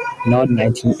 not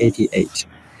 1988.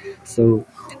 So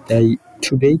the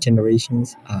today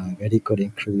generations are very good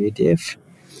and creative,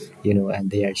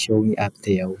 and they are showing up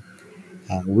their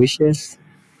wishes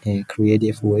in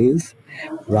creative ways,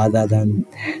 rather than,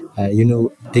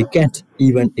 they can't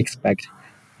even expect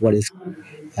what is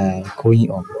going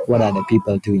on, what are the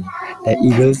people doing. The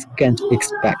eagles can't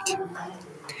expect.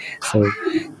 So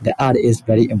the art is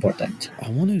very important. I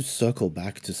want to circle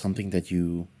back to something that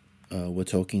you were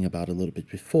talking about a little bit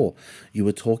before. You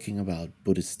were talking about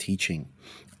Buddhist teaching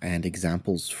and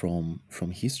examples from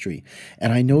history.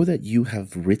 And I know that you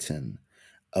have written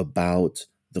about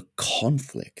the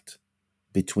conflict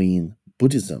between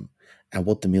Buddhism and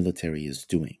what the military is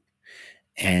doing.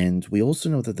 And we also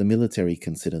know that the military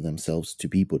consider themselves to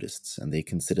be Buddhists, and they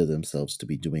consider themselves to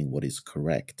be doing what is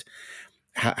correct.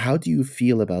 How do you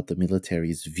feel about the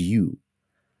military's view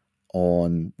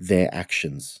on their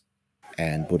actions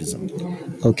and Buddhism?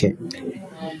 Okay,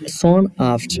 soon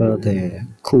after the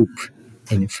coup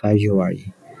in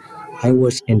February, I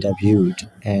was interviewed,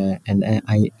 and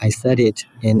I said it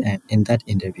in that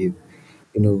interview.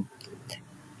 You know,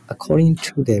 according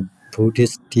to the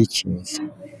Buddhist teachings,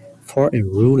 for a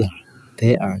ruler,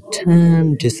 there are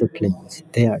 10 disciplines,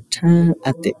 there are 10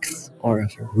 ethics or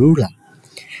of a ruler.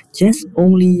 Just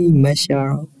only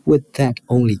measure with that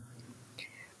only.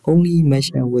 only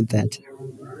measure with that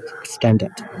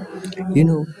standard.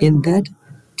 In that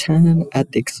 10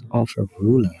 ethics of a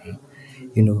ruler,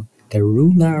 the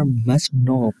ruler must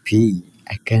not be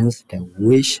against the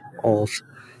wish of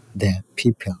the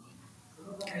people.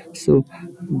 So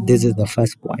this is the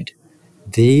first point.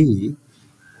 They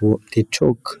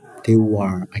they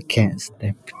were against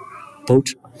the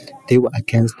vote. They were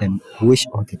against the wish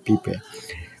of the people.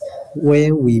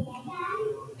 When we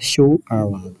show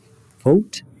our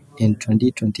vote in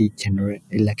 2020 general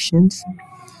elections,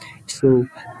 so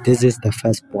this is the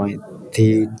first point.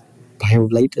 They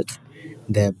violated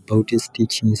the Buddhist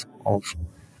teachings of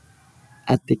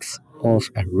ethics of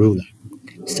a ruler.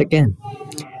 Second,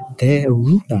 the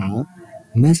ruler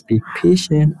must be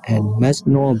patient and must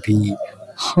not be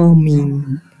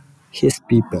harming his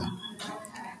people.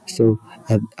 So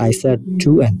I said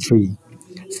two and three.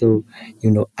 So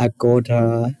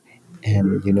Agoda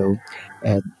and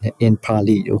uh, in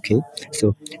Pali. Okay.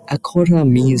 So Agoda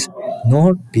means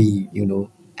not be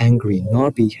angry,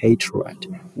 not be hatred,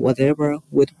 whatever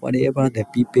the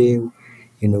people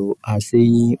are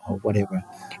saying or whatever,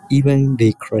 even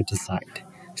they criticize.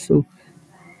 So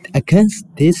against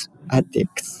these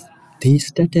ethics, they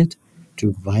started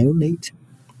to violate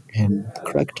and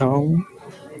crack down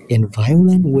in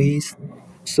violent ways.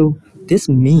 So this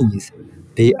means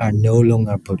they are no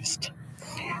longer Buddhist,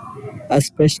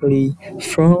 especially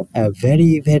from a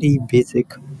very, very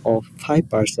basic of 5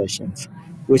 bar sessions,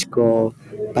 which called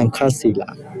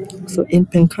Pankasila. So in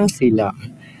Pankasila,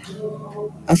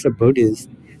 as a Buddhist,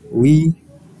 we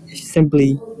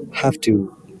simply have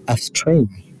to abstain,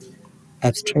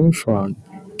 abstain from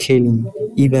killing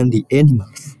even the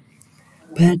animals.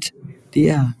 But they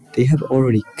have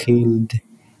already killed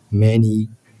many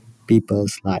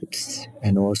people's lives,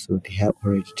 and also they have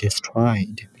already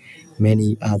destroyed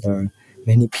many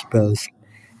people's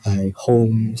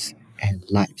homes and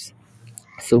lives.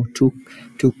 So to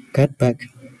get back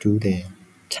to the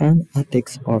 10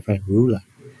 ethics of a ruler,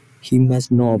 he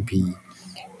must not be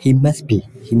he must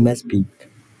be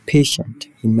patient.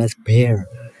 He must bear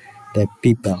the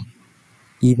people,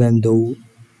 even though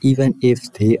even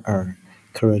if they are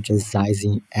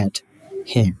criticizing at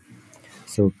him.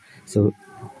 So so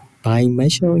by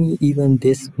measuring even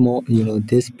this small,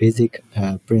 this basic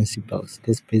principles,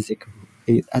 this basic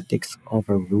ethics of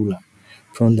a ruler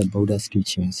from the Buddha's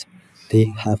teachings, they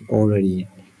have already,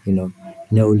 no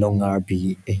longer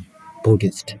be a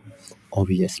Buddhist,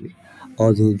 obviously.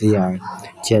 Although they are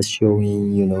just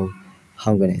showing,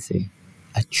 how can I say,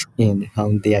 in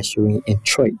how they are showing in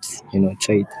traits,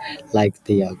 traits like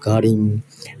they are guarding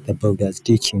the Buddha's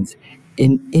teachings.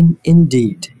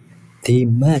 Indeed, they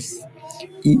must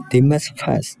they must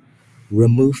first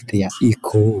remove their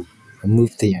ego,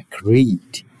 remove their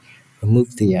greed,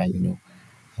 remove their,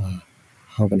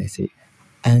 how can I say,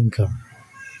 anger.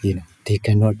 They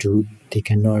cannot do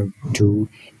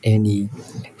any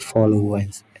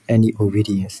followers, any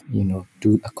obedience,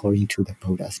 do according to the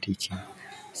Buddha's teaching.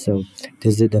 So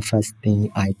this is the first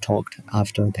thing I talked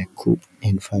after the coup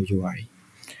in February.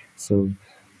 So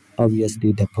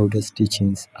obviously the Buddha's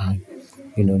teachings are,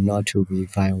 not to be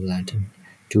violent,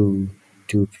 to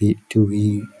to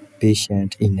be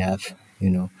patient enough,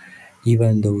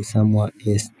 even though someone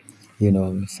is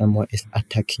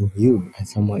attacking you and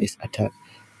someone is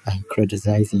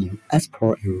criticizing you. As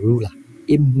for a ruler,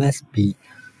 it must be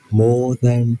more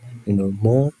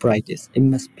practice. It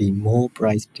must be more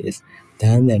practice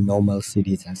than the normal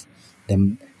citizens.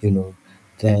 Then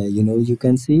you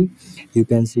can see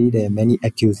there are many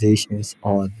accusations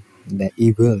on the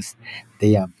evils.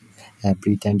 They are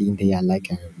pretending they are like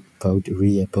a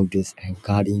real Buddhist and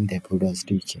guarding the Buddha's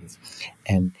teachings,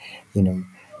 and you know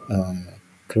uh,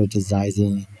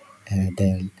 criticizing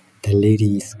the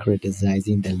ladies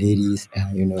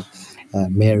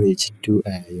marriage to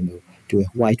a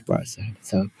white person.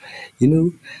 So you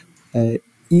know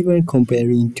even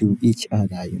comparing to each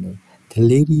other, the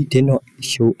lady did not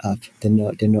show up, did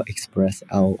not express,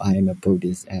 oh, I am a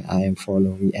Buddhist and I am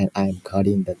following and I am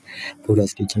guarding the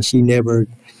Buddha's teaching. She never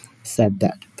said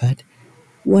that. But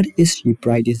what is she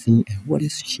practicing and what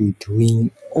is she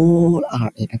doing? All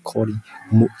are in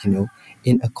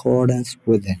accordance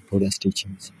with the Buddha's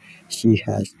teachings. She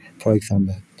has, for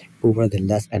example, over the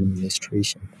last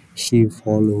administration, she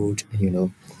followed,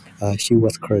 she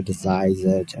was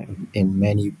criticized in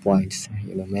many points,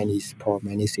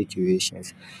 many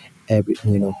situations,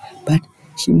 but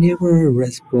she never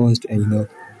responded,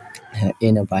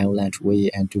 in a violent way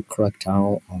and to crack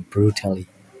down on brutally.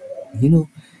 you know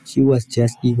she was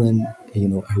just even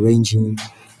arranging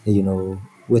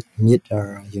with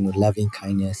meter, loving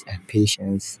kindness and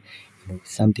patience,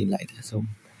 something like that. So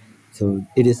So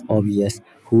it is obvious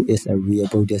who is a real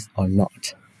Buddhist or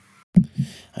not.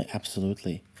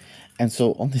 Absolutely. And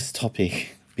so, on this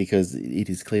topic, because it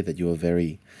is clear that you are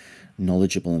very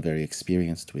knowledgeable and very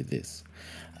experienced with this,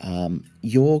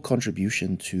 your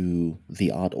contribution to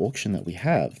the art auction that we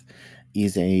have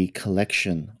is a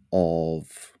collection of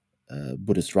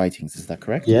Buddhist writings. Is that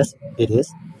correct? Yes, it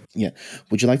is. Yeah.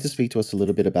 Would you like to speak to us a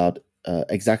little bit about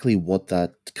exactly what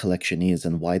that collection is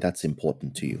and why that's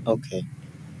important to you? Okay.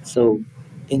 So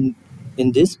in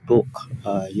in this book,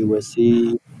 you will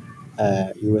see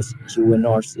you will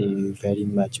not see very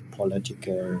much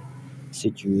political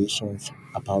situations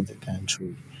about the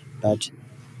country, but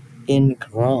in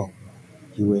ground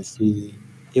you will see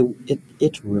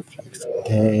it reflects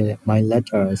my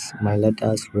letters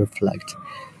reflect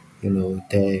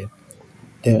the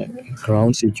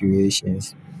ground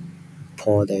situations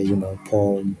for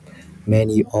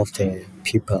many of the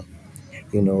people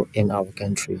in our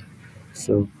country.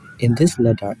 So in this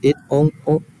letter,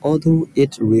 although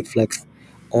it reflects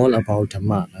all about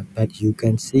Dhamma, but you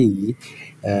can see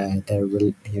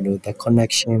the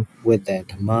connection with the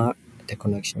Dhamma, the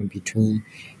connection between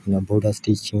Buddha's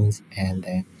teachings and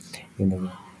the you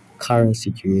know current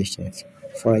situations.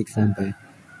 For example,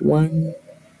 one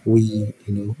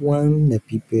when the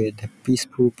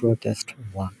peaceful protest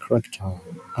were cracked down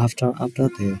after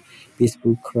the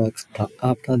peaceful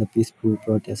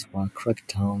protests were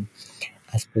cracked down,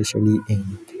 especially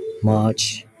in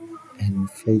March and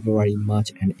February,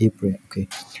 March and April. Okay,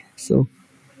 so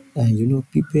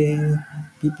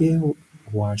people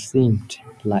were seemed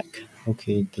like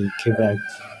okay they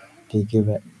gave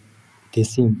up it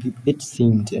seemed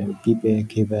people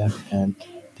gave up and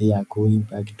they are going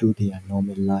back to their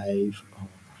normal life, or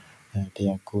they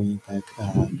are going back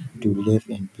to live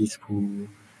in peaceful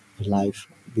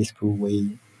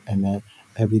way, and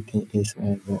everything is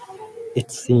it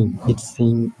seemed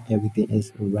everything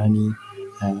is running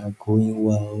going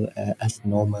well as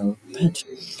normal. But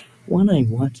when I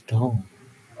went down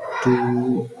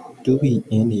to be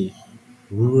in a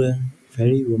rural,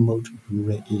 very remote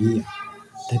rural area,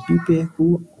 the people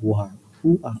who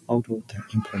are out of the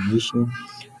information,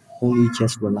 only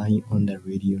just relying on the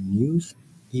radio news.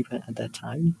 Even at that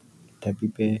time, the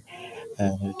people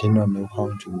did not know how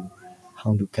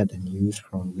to get the news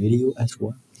from radio as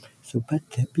well. So, but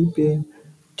the people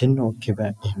did not give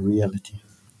up in reality.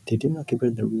 They did not give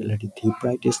up the reality. They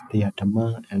practiced their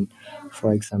dhamma, and,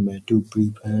 for example, to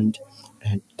prevent,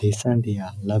 and they send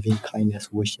their loving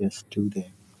kindness wishes to the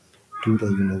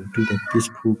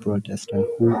peaceful protesters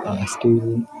who are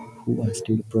still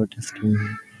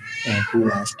protesting and who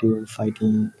are still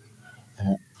fighting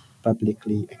uh,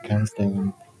 publicly against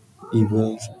them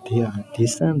evils. They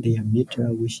send their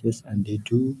metta wishes, and they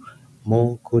do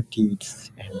more good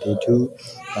deeds, and they do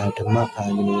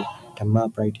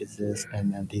Dhamma practices,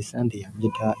 and they send their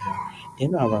metta.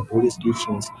 In our Buddhist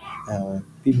teachings,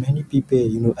 many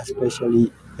people,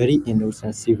 especially very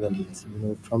innocent civilians,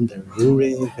 from the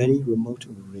very remote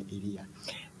rural area,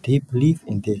 they believe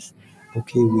in this.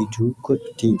 Okay, we do good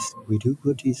deeds. We do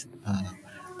good deeds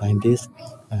by this.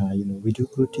 We do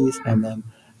good deeds, and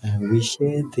we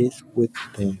share this with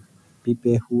the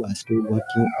people who are still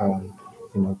working on,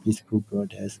 peaceful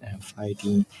protests and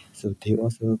fighting. So they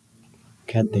also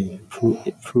get the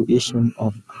fruition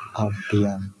of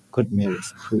their good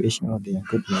merits.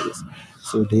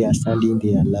 So they are sending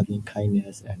their loving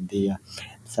kindness, and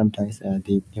sometimes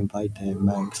they invite the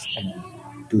monks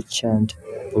to chant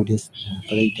Buddhist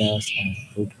Paritas and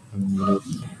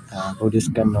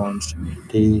Buddhist canons.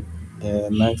 The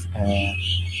monks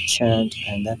chant,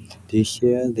 and then they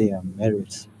share their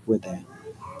merits with the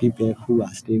people who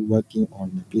are still working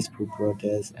on the peaceful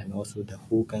protest, and also the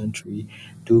whole country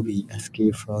to be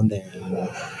escaped from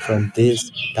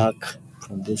this dark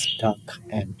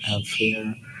and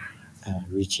unfair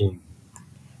regime.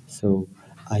 So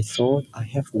I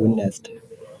have witnessed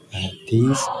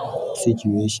these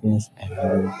situations,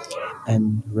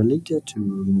 and related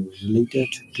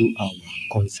to our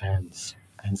concerns,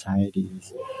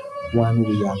 anxieties, when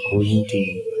we are going to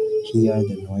hear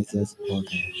the noises or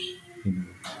the you know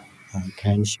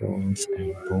gunshots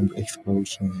and bomb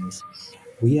explosions.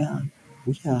 We are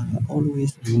we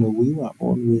were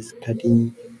always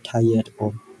getting tired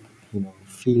of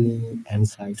feeling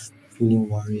anxious, feeling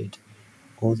worried,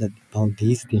 all that about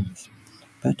these things.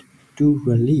 But to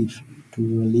relieve,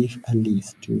 and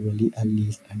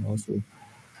also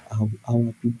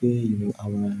our people,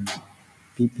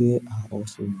 people are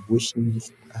also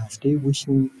still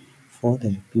wishing for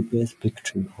the people's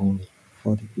victory only,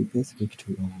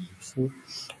 So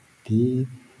they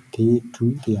they do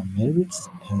their merits,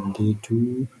 and they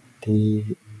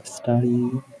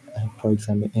study, for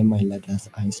example, in my letters,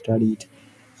 I studied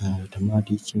Dhamma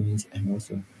teachings and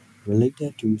also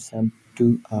related to some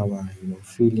to our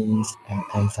feelings and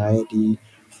anxiety.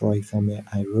 For example,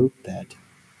 I wrote that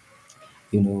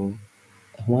you know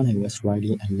when I was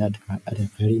writing a letter at a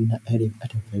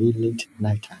very late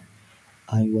night time,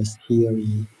 I was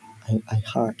hearing I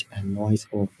heard a noise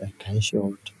of a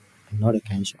gunshot, not a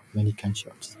gunshot, many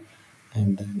gunshots,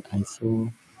 and then I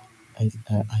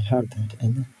heard that,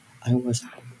 and I was,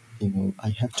 I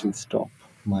have to stop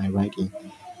my writing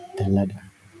the letter,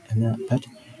 and but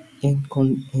in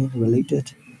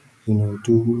related,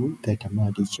 to the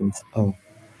Dhamma teachings. Oh,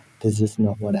 this is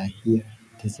not what I hear.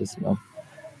 This is not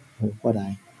what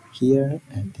I hear,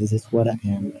 and this is what I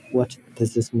am. What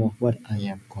this is not what I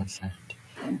am concerned.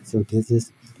 So this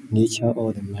is nature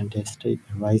or the mental state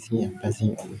arising and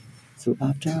passing away. So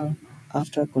after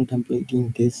contemplating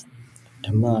this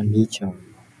Dhamma nature,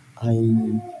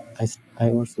 I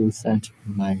also sent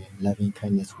my loving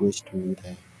kindness wish to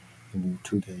the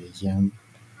to the young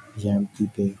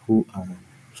people who are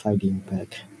fighting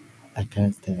back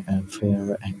against the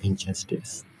unfair and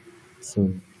injustice.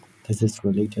 So this is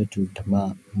related to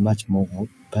Dhamma much more,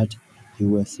 but you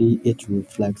will see it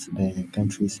reflects the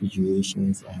country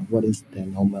situations and what is the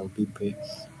normal people,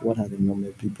 what are the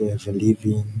normal people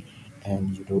believing,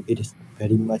 and it is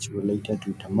very much related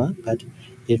to Dhamma, but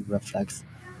it reflects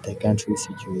the country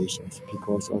situations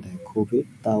because of the COVID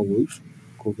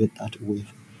third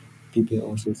wave. People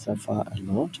also suffer a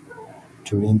lot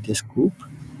during this group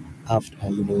after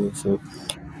you know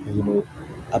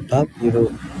above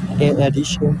in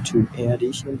addition to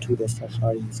the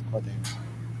sufferings for the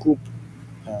coup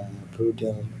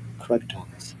brutal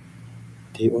crackdowns,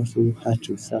 they also had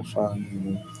to suffer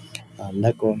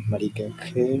lack of medical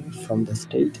care from the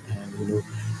state and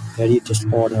very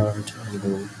disordered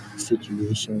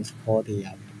situations for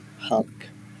their health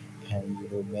and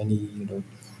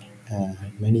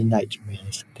many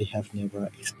nightmares they have never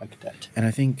expected. And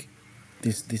I think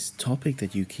this topic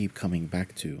that you keep coming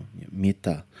back to,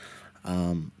 metta,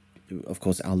 um, of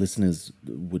course, our listeners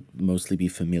would mostly be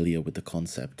familiar with the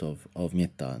concept of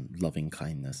metta, loving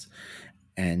kindness,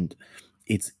 and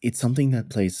it's something that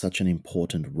plays such an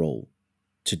important role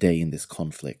today in this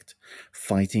conflict,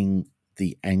 fighting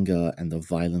the anger and the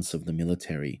violence of the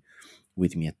military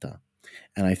with metta.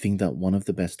 And I think that one of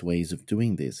the best ways of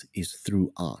doing this is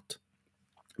through art,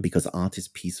 because art is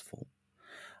peaceful.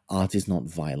 Art is not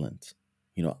violent.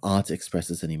 Art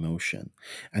expresses an emotion.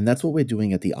 And that's what we're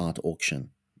doing at the art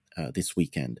auction this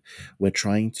weekend. We're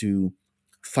trying to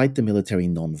fight the military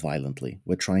non-violently.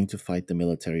 We're trying to fight the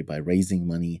military by raising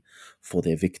money for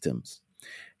their victims.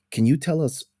 Can you tell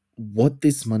us what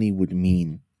this money would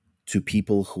mean to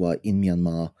people who are in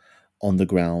Myanmar on the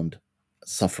ground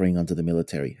suffering under the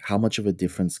military? How much of a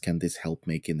difference can this help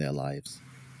make in their lives?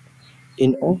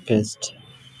 In August,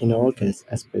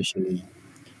 especially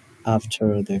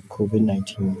after the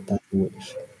COVID-19 that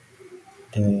wave,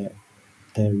 the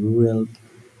the rural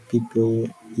people,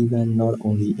 even not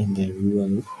only in the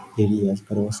rural areas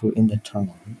but also in the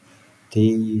town,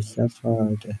 they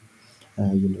suffered,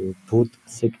 both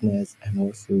sickness and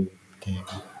also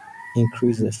the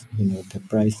increases,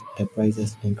 the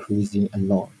prices increasing a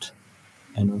lot,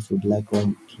 and also lack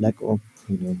of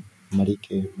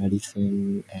medical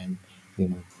medicine and you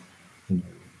know you know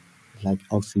like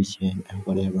oxygen and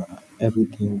whatever,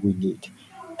 everything we need.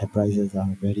 The prices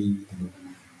are very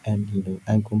and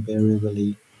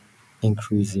incomparably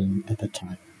increasing at the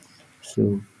time.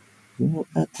 So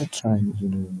at that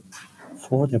time,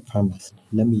 for the farmers,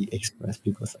 let me express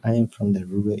because I am from the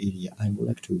rural area. I would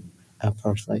like to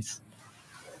emphasize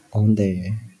on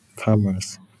the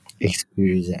farmers'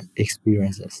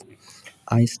 experiences.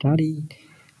 I studied,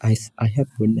 I have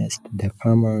witnessed the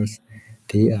farmers,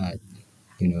 they are,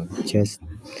 just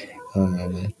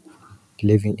uh,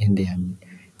 living in their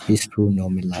peaceful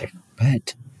normal life.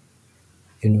 But,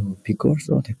 because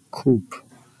of the coup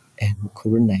and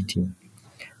COVID-19,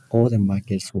 all the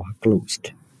markets were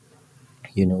closed,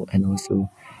 and also,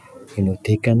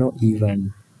 they cannot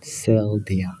even sell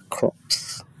their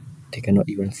crops. They cannot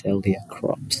even sell their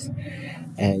crops.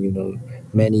 And,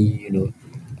 many, many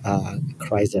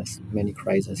crises,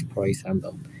 for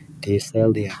example, they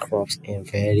sell their crops in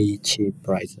very cheap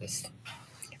prices.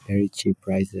 And,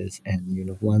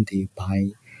 when they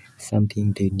buy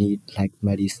something they need, like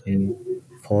medicine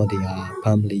for their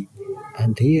family,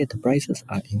 and the prices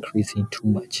are increasing too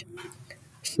much.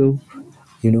 So,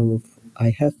 I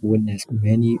have witnessed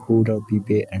many older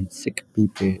people and sick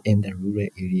people in the rural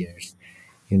areas.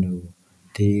 You know,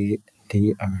 they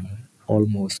they were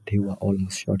almost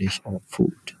shortage of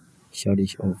food.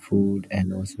 shortage of food,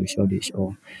 and also shortage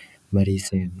of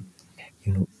medicine.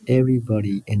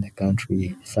 Everybody in the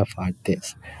country suffered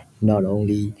this. Not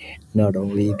only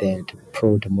that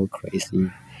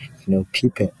pro-democracy,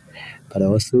 people, but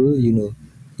also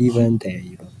even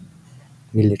the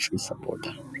military support.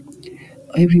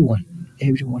 Everyone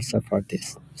suffered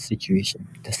this situation.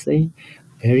 The same,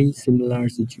 very similar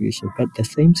situation, but the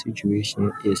same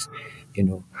situation is,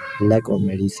 lack of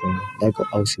medicine, lack of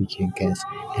oxygen gas,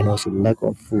 and also lack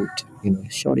of food.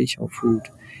 Shortage of food,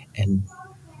 and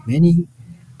many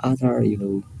other,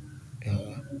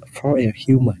 for a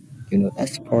human,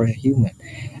 as for a human,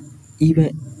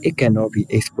 even it cannot be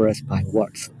expressed by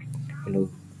words.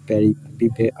 Very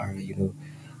people are,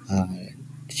 uh,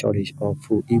 shortage of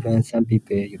food. Even some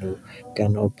people,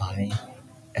 cannot buy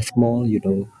a small,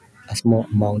 a small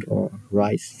amount of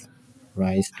rice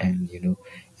and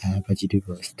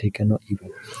vegetables. They cannot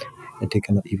even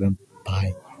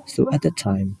buy. So at the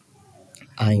time,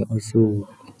 I also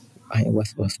I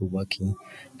was also working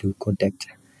to contact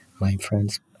my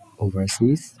friends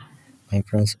overseas, my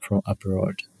friends from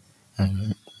abroad,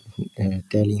 uh,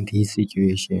 telling these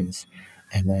situations,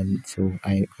 and then so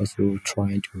I also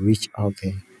try to reach out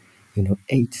there,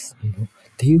 aids.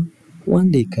 They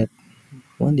when they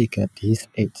get these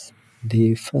aids,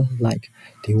 they felt like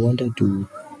they wanted to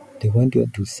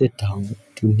sit down,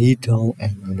 to kneel down,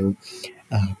 and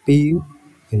pay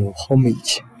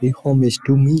homage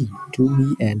to me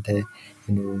and the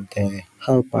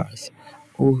helpers.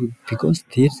 Oh, because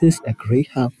this is a great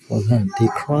help for them. They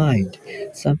cried.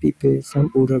 Some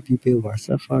older people were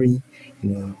suffering, you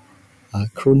know,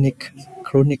 chronic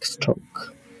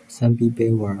stroke. Some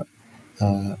people were,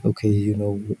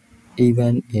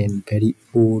 even in very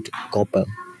old couple.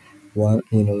 One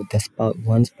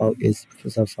spouse is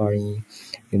suffering,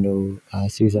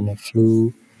 seasonal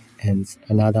flu, and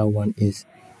another one is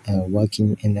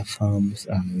working in the farms,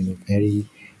 very,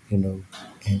 you know,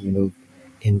 and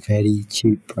in very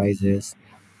cheap prices.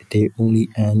 They only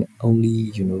earn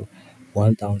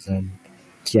 1,000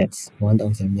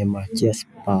 Myanmar jets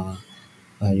per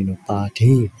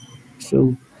day.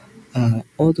 So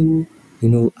although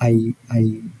I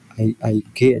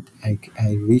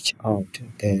reach out,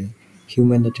 the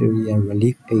humanitarian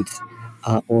relief aids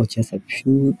are all just a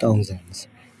few thousands.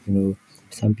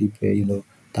 Some people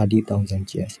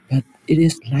 30,000 years, but it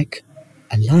is like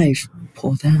a life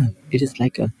for them. It is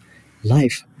like a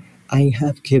life. I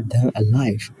have given them a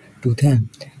life to them.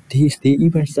 They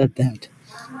even said that,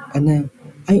 and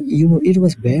it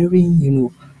was very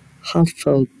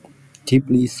heartfelt,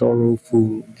 deeply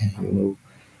sorrowful, and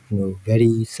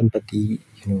very sympathy,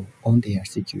 on their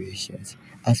situations,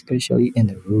 especially in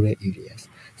the rural areas.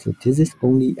 So this is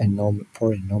only a normal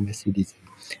for a normal citizen,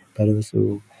 but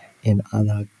also in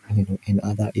other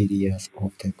areas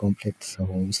of the conflict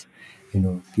zones,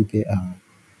 people are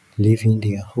leaving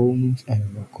their homes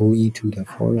and going to the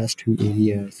forestry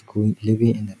areas,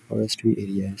 living in the forestry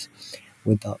areas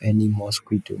without any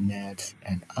mosquito nets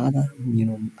and other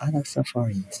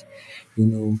sufferings.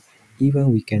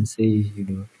 Even we can say,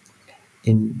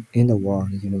 in the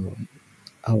world,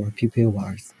 our people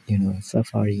was,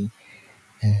 suffering,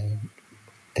 and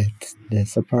that the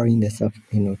suffering,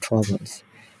 troubles,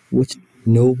 which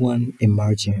no one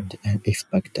imagined and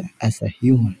expected as a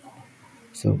human.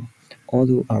 So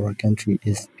although our country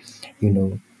is,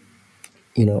 although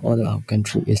our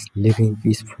country is living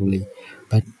peacefully,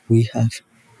 but we have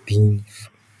been,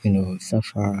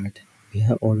 suffered. We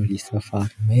have already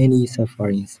suffered many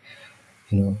sufferings,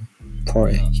 for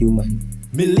a human.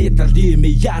 Militer di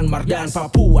Myanmar dan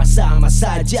Papua sama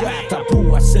saja. Tak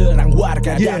puas serang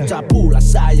warga dan tak pula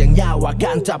sayang nyawa,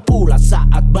 kan tak pula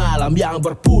saat malam yang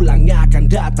berpulang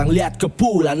akan datang. Lihat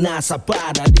kepulan NASA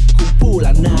pada di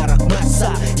kumpulan narak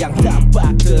massa yang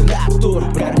tampak teratur,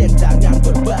 berdentangan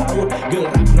berbaur,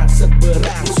 gerak nasib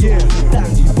berangsur,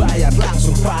 hutang dibayar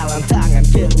langsung, palang tangan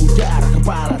ke udara,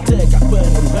 kepala tegak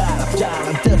penuh harap,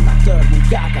 jalan tetap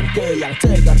terbukakan ke yang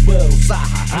tegar berusaha.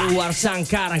 Luar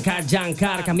sangkar, angkat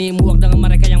jangkar, kami muak dengan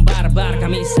mereka yang barbar.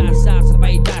 Kami sasar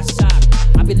sampai dasar,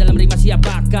 api dalam ring masih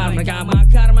bakar. Mereka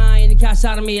makar main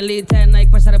kasar, militer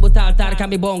naik pasar rebut altar.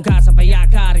 Kami bongkar sampai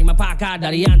akar, 5 pakar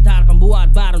dari antar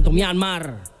pembuat bar untuk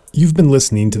Myanmar. You've been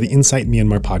listening to the Insight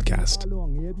Myanmar podcast.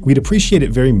 We'd appreciate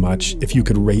it very much if you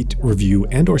could rate, review,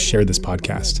 and or share this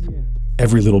podcast.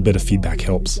 Every little bit of feedback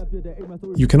helps.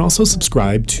 You can also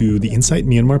subscribe to the Insight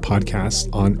Myanmar podcast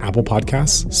on Apple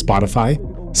Podcasts, Spotify,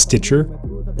 Stitcher,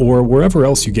 or wherever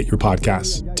else you get your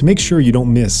podcasts to make sure you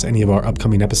don't miss any of our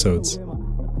upcoming episodes.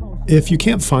 If you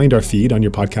can't find our feed on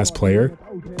your podcast player,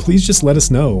 please just let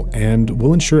us know and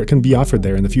we'll ensure it can be offered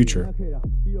there in the future.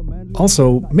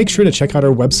 Also, make sure to check out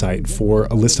our website for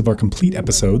a list of our complete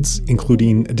episodes,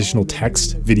 including additional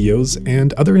text, videos,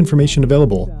 and other information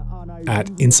available at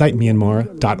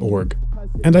insightmyanmar.org.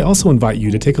 And I also invite you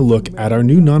to take a look at our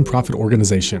new nonprofit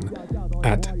organization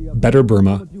at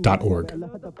betterburma.org.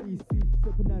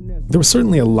 There was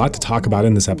certainly a lot to talk about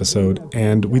in this episode,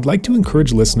 and we'd like to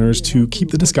encourage listeners to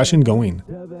keep the discussion going.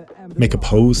 Make a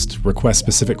post, request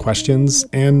specific questions,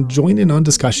 and join in on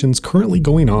discussions currently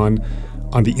going on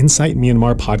the Insight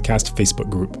Myanmar podcast Facebook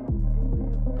group.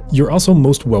 You're also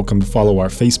most welcome to follow our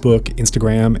Facebook,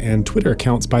 Instagram, and Twitter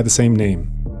accounts by the same name.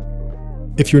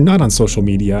 If you're not on social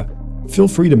media, feel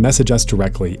free to message us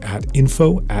directly at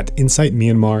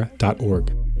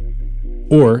info@insightmyanmar.org.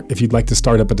 Or if you'd like to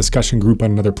start up a discussion group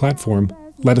on another platform,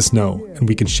 let us know and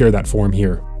we can share that forum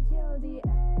here.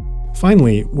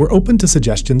 Finally, we're open to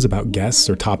suggestions about guests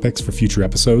or topics for future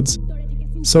episodes.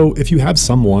 So if you have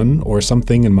someone or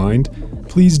something in mind,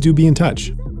 please do be in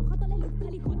touch.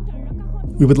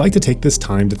 We would like to take this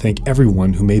time to thank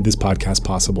everyone who made this podcast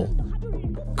possible.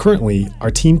 Currently,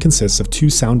 our team consists of 2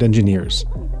 sound engineers,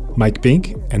 Mike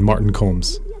Bink and Martin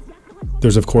Combs.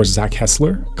 There's of course Zach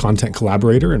Hessler, content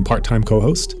collaborator and part-time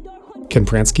co-host. Ken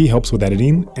Pransky helps with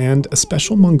editing, and a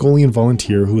special Mongolian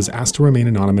volunteer who was asked to remain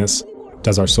anonymous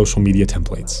does our social media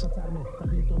templates.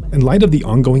 In light of the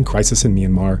ongoing crisis in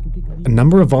Myanmar, a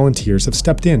number of volunteers have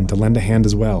stepped in to lend a hand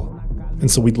as well,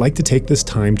 and so we'd like to take this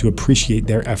time to appreciate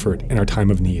their effort in our time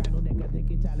of need.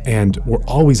 And we're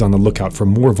always on the lookout for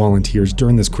more volunteers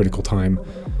during this critical time,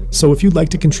 so if you'd like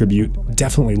to contribute,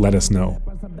 definitely let us know.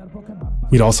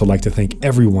 We'd also like to thank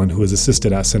everyone who has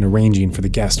assisted us in arranging for the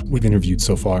guests we've interviewed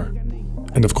so far.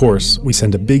 And of course, we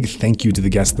send a big thank you to the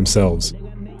guests themselves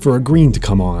for agreeing to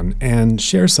come on and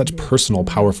share such personal,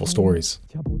 powerful stories.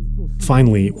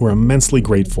 Finally, we're immensely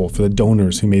grateful for the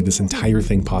donors who made this entire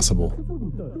thing possible.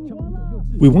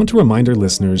 We want to remind our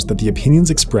listeners that the opinions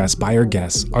expressed by our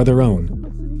guests are their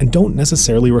own and don't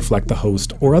necessarily reflect the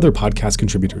host or other podcast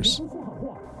contributors.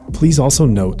 Please also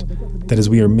note that as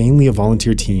we are mainly a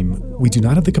volunteer team, we do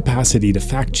not have the capacity to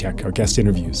fact-check our guest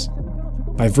interviews.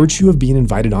 By virtue of being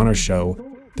invited on our show,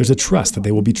 there's a trust that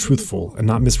they will be truthful and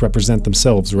not misrepresent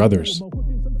themselves or others.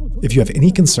 If you have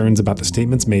any concerns about the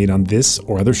statements made on this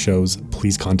or other shows,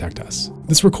 please contact us.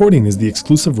 This recording is the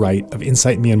exclusive right of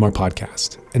Insight Myanmar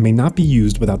podcast and may not be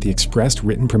used without the expressed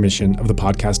written permission of the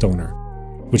podcast owner,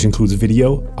 which includes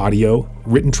video, audio,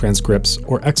 written transcripts,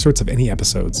 or excerpts of any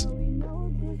episodes.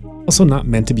 Also not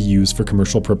meant to be used for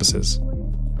commercial purposes.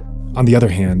 On the other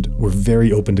hand, we're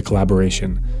very open to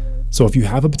collaboration, so if you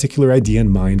have a particular idea in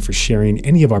mind for sharing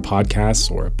any of our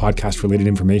podcasts or podcast-related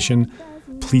information,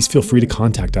 please feel free to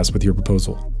contact us with your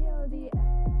proposal.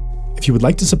 If you would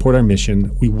like to support our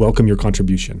mission, we welcome your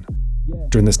contribution.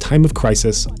 During this time of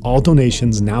crisis, all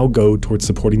donations now go towards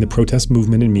supporting the protest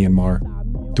movement in Myanmar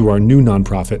through our new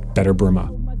nonprofit, Better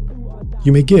Burma.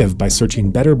 You may give by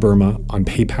searching Better Burma on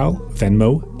PayPal,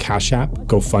 Venmo, Cash App,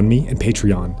 GoFundMe, and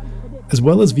Patreon, as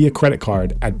well as via credit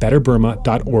card at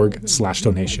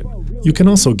betterburma.org/donation. You can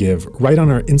also give right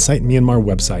on our Insight Myanmar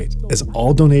website, as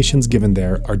all donations given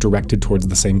there are directed towards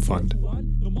the same fund.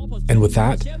 And with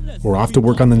that, we're off to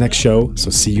work on the next show,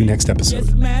 so see you next episode.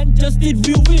 Yes, man, justice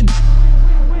will win.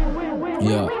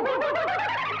 Yeah.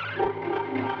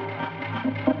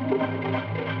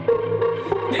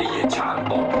 既然殘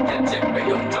暴一直被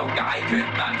用作解決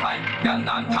難題，人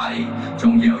難睇，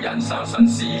仲要人相信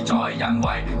事在人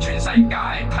為，全世界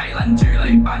睇撚住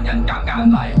你班人夾硬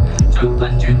嚟，着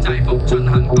撚住制服進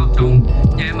行各種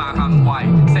野蠻行為，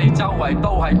四周圍都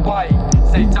係龜，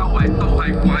四周圍都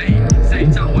係鬼，四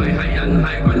周圍係人係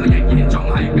鬼，仍然仲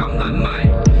係咁撚迷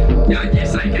，21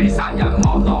世紀殺人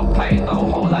網絡睇到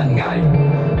好撚危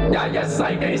，21世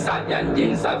紀殺人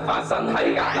現實發生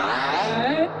喺隔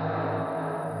離。